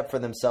stand up for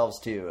themselves,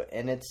 too,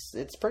 and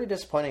it's pretty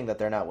disappointing that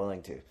they're not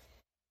willing to.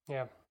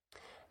 Yeah.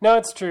 No,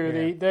 it's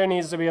true. There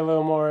needs to be a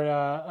little more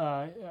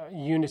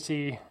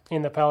unity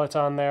in the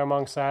peloton there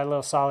amongst that, a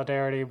little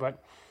solidarity.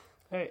 But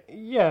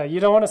yeah, you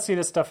don't want to see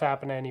this stuff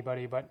happen to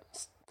anybody, but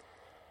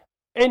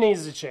it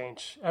needs to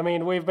change. I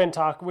mean,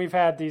 we've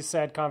had these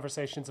sad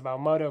conversations about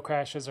moto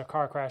crashes or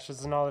car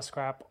crashes and all this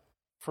crap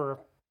for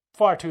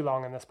far too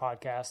long in this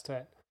podcast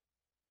that,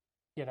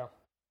 you know,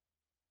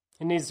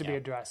 it needs to be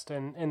addressed.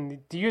 And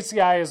the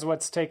UCI is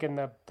what's taken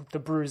the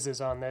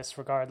bruises on this,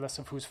 regardless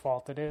of whose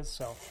fault it is.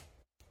 So.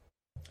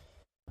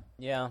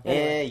 Yeah.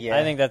 Yeah.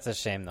 I think that's a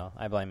shame, though.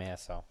 I blame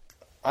ASL.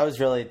 It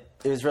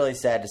was really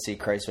sad to see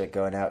Kreiswick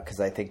going out because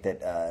I think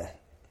that,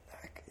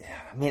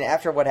 I mean,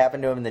 after what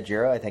happened to him in the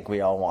Giro, I think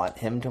we all want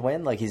him to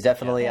win. Like, he's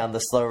definitely on the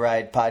Slow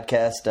Ride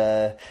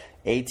podcast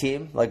A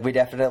team. Like, we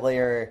definitely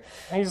are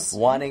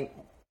wanting.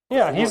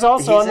 Yeah, he's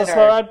also on the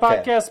Slow Ride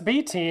podcast okay.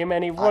 B team,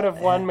 and he would have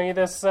won me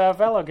this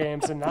Velo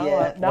Games, and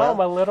now, I'm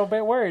a little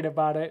bit worried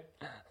about it.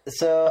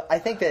 So I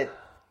think that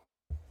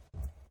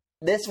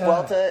this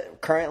Vuelta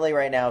currently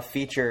right now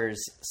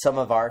features some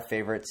of our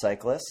favorite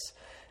cyclists,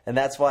 and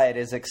that's why it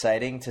is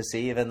exciting to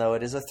see, even though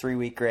it is a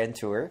 3-week Grand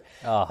Tour.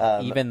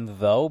 Because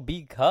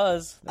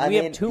we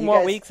have 2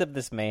 more weeks of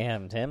this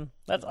mayhem, Tim.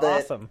 That's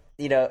awesome.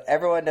 You know,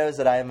 everyone knows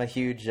that I am a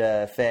huge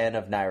fan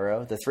of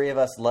Nairo. The three of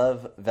us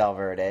love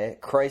Valverde.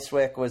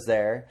 Kreiswick was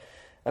there.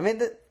 I mean,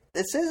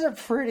 this is a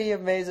pretty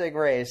amazing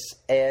race,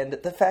 and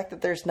the fact that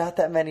there's not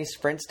that many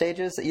sprint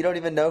stages, that you don't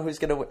even know who's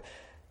going to win.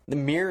 The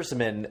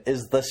Mearsman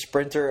is the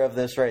sprinter of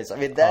this race. I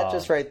mean, that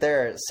just right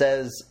there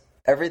says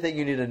everything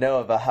you need to know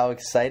about how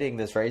exciting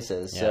this race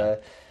is. Yeah.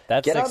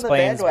 That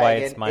explains why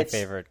it's my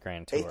favorite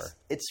Grand Tour.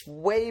 It's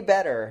way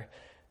better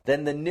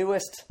than the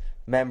newest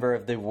member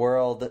of the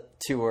World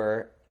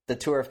Tour, the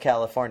Tour of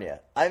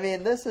California. I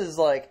mean, this is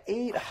like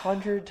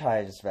 800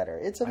 times better.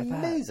 It's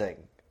amazing.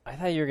 I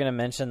thought you were going to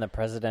mention the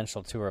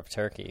Presidential Tour of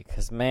Turkey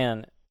because,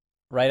 man,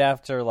 right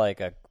after like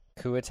a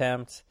coup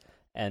attempt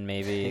and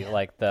maybe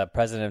like the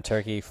president of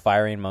Turkey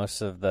firing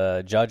most of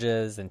the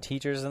judges and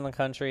teachers in the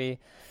country,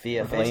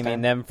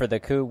 blaming them for the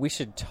coup, we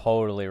should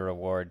totally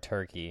reward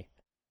Turkey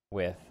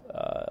with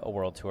a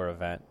World Tour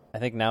event. I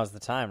think now's the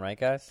time, right,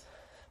 guys?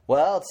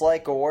 Well, it's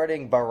like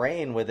awarding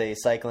Bahrain with a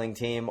cycling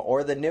team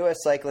or the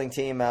newest cycling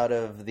team out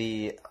of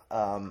the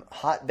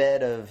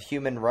hotbed of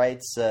human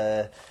rights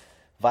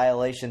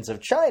violations of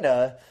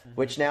China,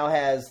 which now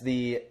has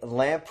the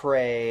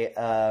Lamprey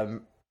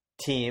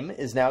team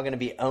is now going to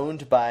be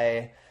owned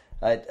by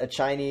a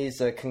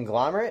Chinese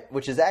conglomerate,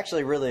 which is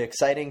actually really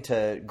exciting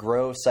to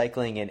grow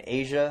cycling in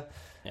Asia.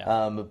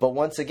 Yeah. But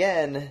once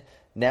again,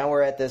 now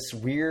we're at this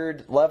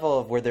weird level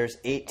of where there's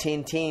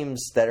 18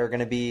 teams that are going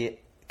to be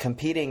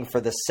competing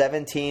for the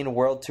 17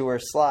 World Tour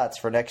slots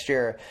for next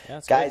year. Yeah,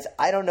 guys, good.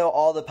 I don't know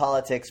all the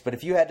politics, but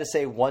if you had to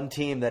say one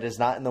team that is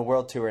not in the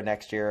World Tour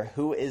next year,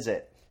 who is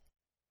it?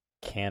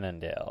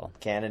 Cannondale.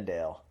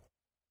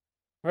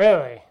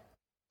 Really?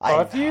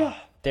 Both of you?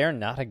 They're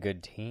not a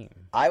good team.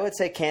 I would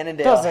say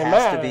Cannondale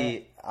has to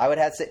be. I would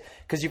have to say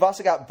because you've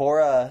also got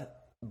Bora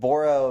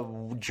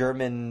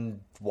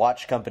German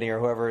watch company or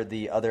whoever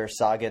the other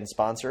Sagan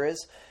sponsor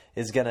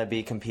is going to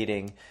be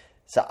competing.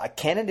 So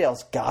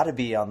Cannondale's got to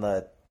be on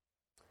the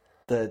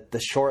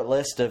short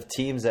list of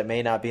teams that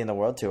may not be in the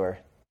World Tour.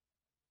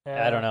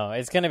 Yeah. I don't know.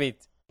 It's gonna be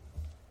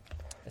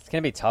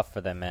tough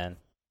for them, man.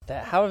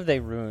 How have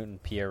they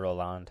ruined Pierre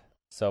Roland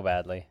so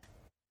badly?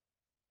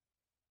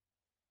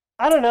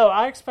 I don't know.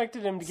 I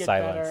expected him to get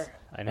Silence. better.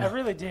 I know. I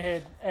really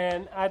did,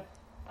 and I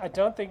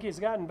don't think he's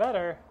gotten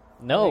better.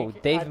 No,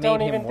 they've made him worse. I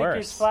don't even think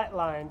he's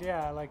flatlined.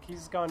 Yeah, like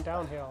he's gone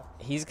downhill.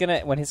 He's gonna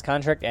when his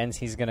contract ends,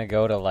 he's gonna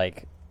go to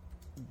like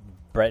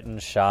Breton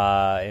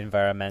Shaw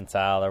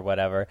Environmental or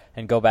whatever,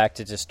 and go back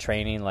to just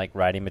training, like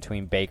riding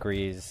between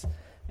bakeries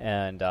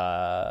and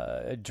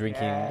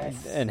drinking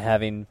and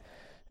having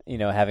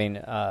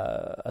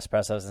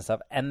espressos and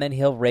stuff. And then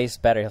he'll race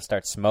better. He'll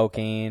start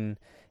smoking.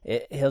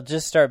 He'll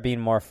just start being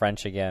more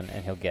French again,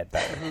 and he'll get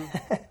better.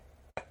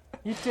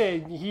 He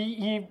did.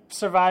 He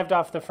survived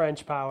off the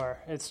French power.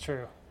 It's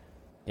true.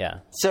 Yeah.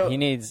 So he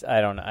needs. I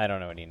don't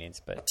know what he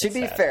needs, but to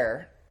be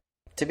fair,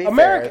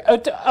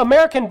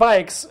 American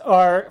bikes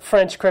are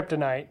French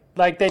kryptonite.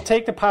 Like they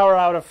take the power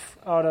out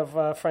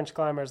of French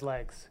climbers'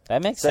 legs.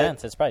 That makes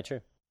sense. It's probably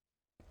true.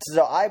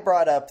 So I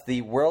brought up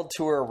the World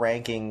Tour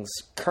rankings,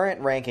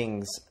 current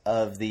rankings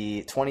of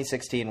the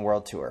 2016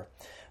 World Tour.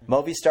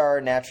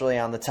 Movistar naturally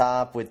on the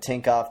top with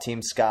Tinkoff,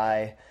 Team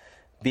Sky,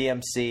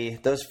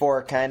 BMC. Those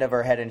four kind of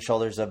are head and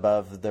shoulders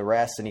above the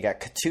rest. And you got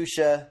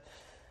Katusha,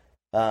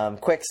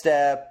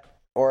 Quickstep,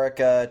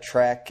 Orica,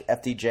 Trek,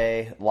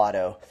 FDJ,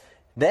 Lotto.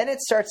 Then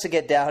it starts to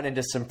get down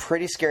into some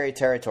pretty scary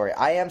territory.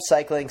 I Am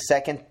Cycling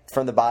second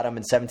from the bottom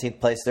in 17th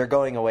place. They're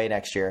going away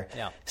next year.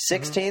 Yeah.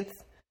 16th,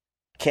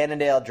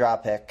 Cannondale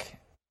drop pick.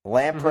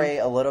 Lamprey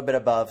a little bit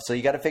above. So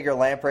you got to figure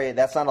Lamprey,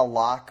 that's not a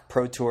lock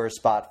Pro Tour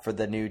spot for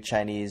the new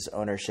Chinese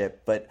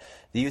ownership. But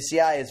the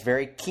UCI is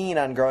very keen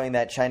on growing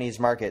that Chinese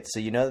market. So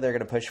you know they're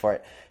going to push for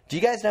it. Do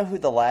you guys know who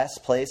the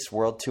last place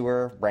World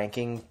Tour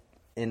ranking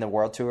in the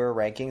World Tour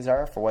rankings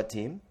are for what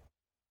team?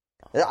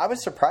 I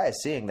was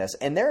surprised seeing this.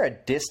 And they're a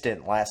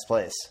distant last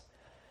place.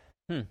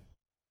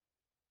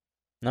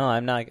 No,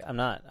 I'm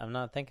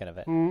not thinking of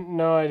it.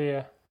 No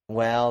idea.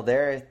 Well,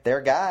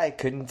 their guy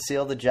couldn't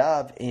seal the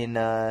job in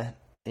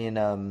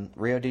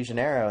Rio de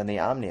Janeiro in the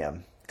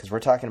Omnium, because we're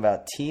talking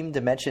about Team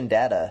Dimension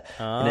Data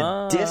in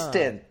a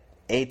distant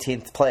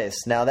 18th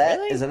place. Now that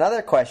is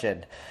another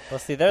question. Well,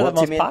 see, they're the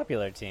most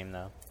popular team,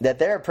 though. That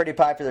they're a pretty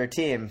popular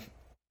team.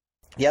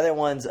 The other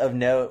ones of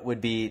note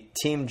would be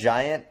Team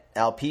Giant.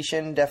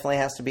 Alpecin definitely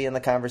has to be in the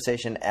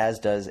conversation, as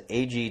does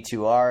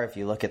AG2R if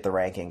you look at the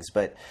rankings.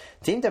 But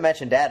Team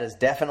Dimension Data is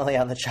definitely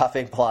on the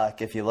chopping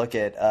block if you look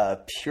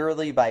at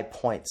purely by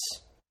points.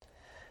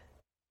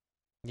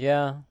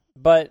 Yeah,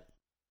 but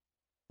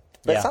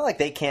it's not like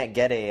they can't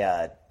get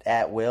a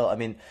at will. I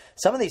mean,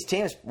 some of these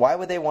teams, why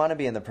would they want to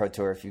be in the Pro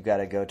Tour if you've got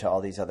to go to all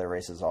these other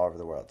races all over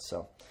the world?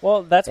 So,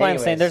 well, that's why I'm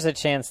saying there's a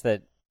chance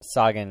that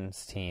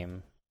Sagan's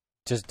team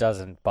just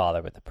doesn't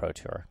bother with the Pro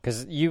Tour,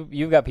 because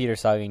you've got Peter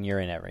Sagan,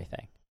 you're in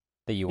everything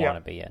that you want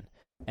to be in,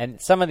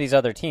 and some of these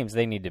other teams,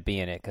 they need to be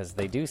in it because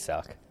they do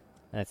suck,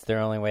 and it's their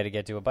only way to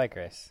get to a bike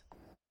race.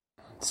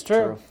 It's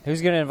true.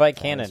 Who's going to invite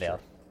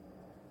Cannondale?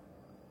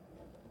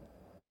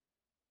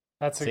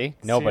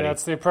 Nobody.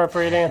 That's the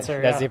appropriate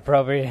answer. That's the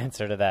appropriate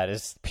answer to that.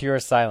 Is pure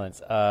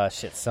silence.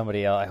 Shit.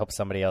 Somebody else. I hope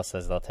somebody else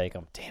says they'll take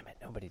them. Damn it,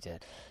 nobody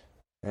did.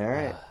 All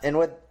right, and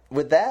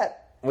with that,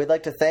 we'd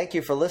like to thank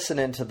you for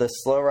listening to the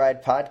Slow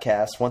Ride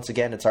Podcast. Once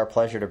again, it's our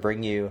pleasure to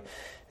bring you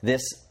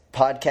this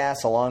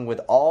podcast along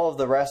with all of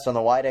the rest on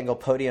the Wide Angle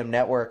Podium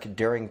Network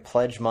during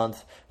Pledge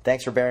Month.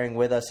 Thanks for bearing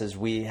with us as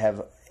we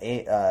have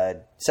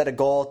set a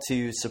goal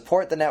to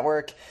support the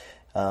network.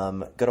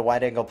 Go to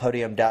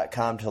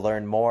wideanglepodium.com to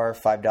learn more.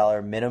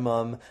 $5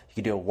 minimum. You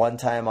can do a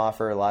one-time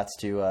offer. Lots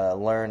to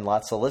learn,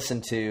 lots to listen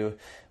to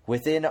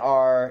within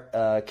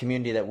our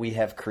community that we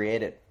have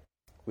created.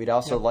 We'd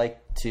also like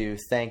to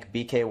thank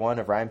BK1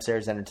 of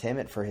Rhymesayers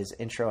Entertainment for his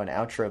intro and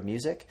outro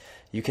music.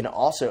 You can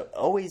also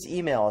always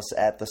email us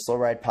at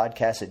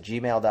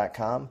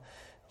theslowridepodcast@gmail.com.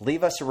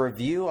 Leave us a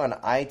review on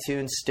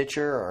iTunes,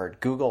 Stitcher, or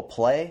Google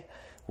Play,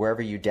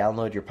 wherever you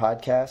download your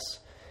podcasts.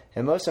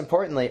 And most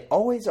importantly,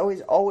 always,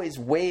 always, always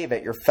wave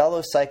at your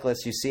fellow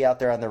cyclists you see out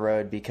there on the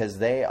road, because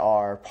they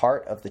are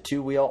part of the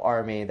two-wheel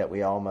army that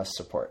we all must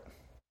support.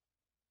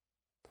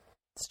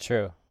 It's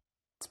true.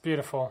 It's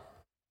beautiful.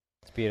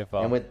 It's beautiful.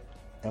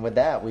 And with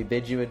that, we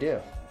bid you adieu.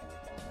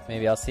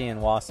 Maybe I'll see you in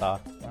Wausau.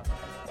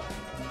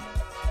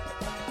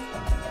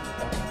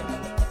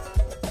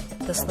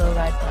 The Slow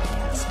Ride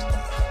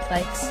Podcast.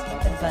 Bikes,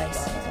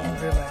 advice,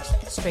 and rumors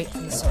straight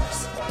from the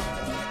source.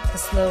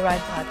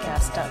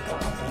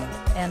 TheSlowRidePodcast.com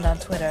and on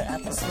Twitter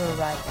at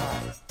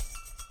TheSlowRidePod.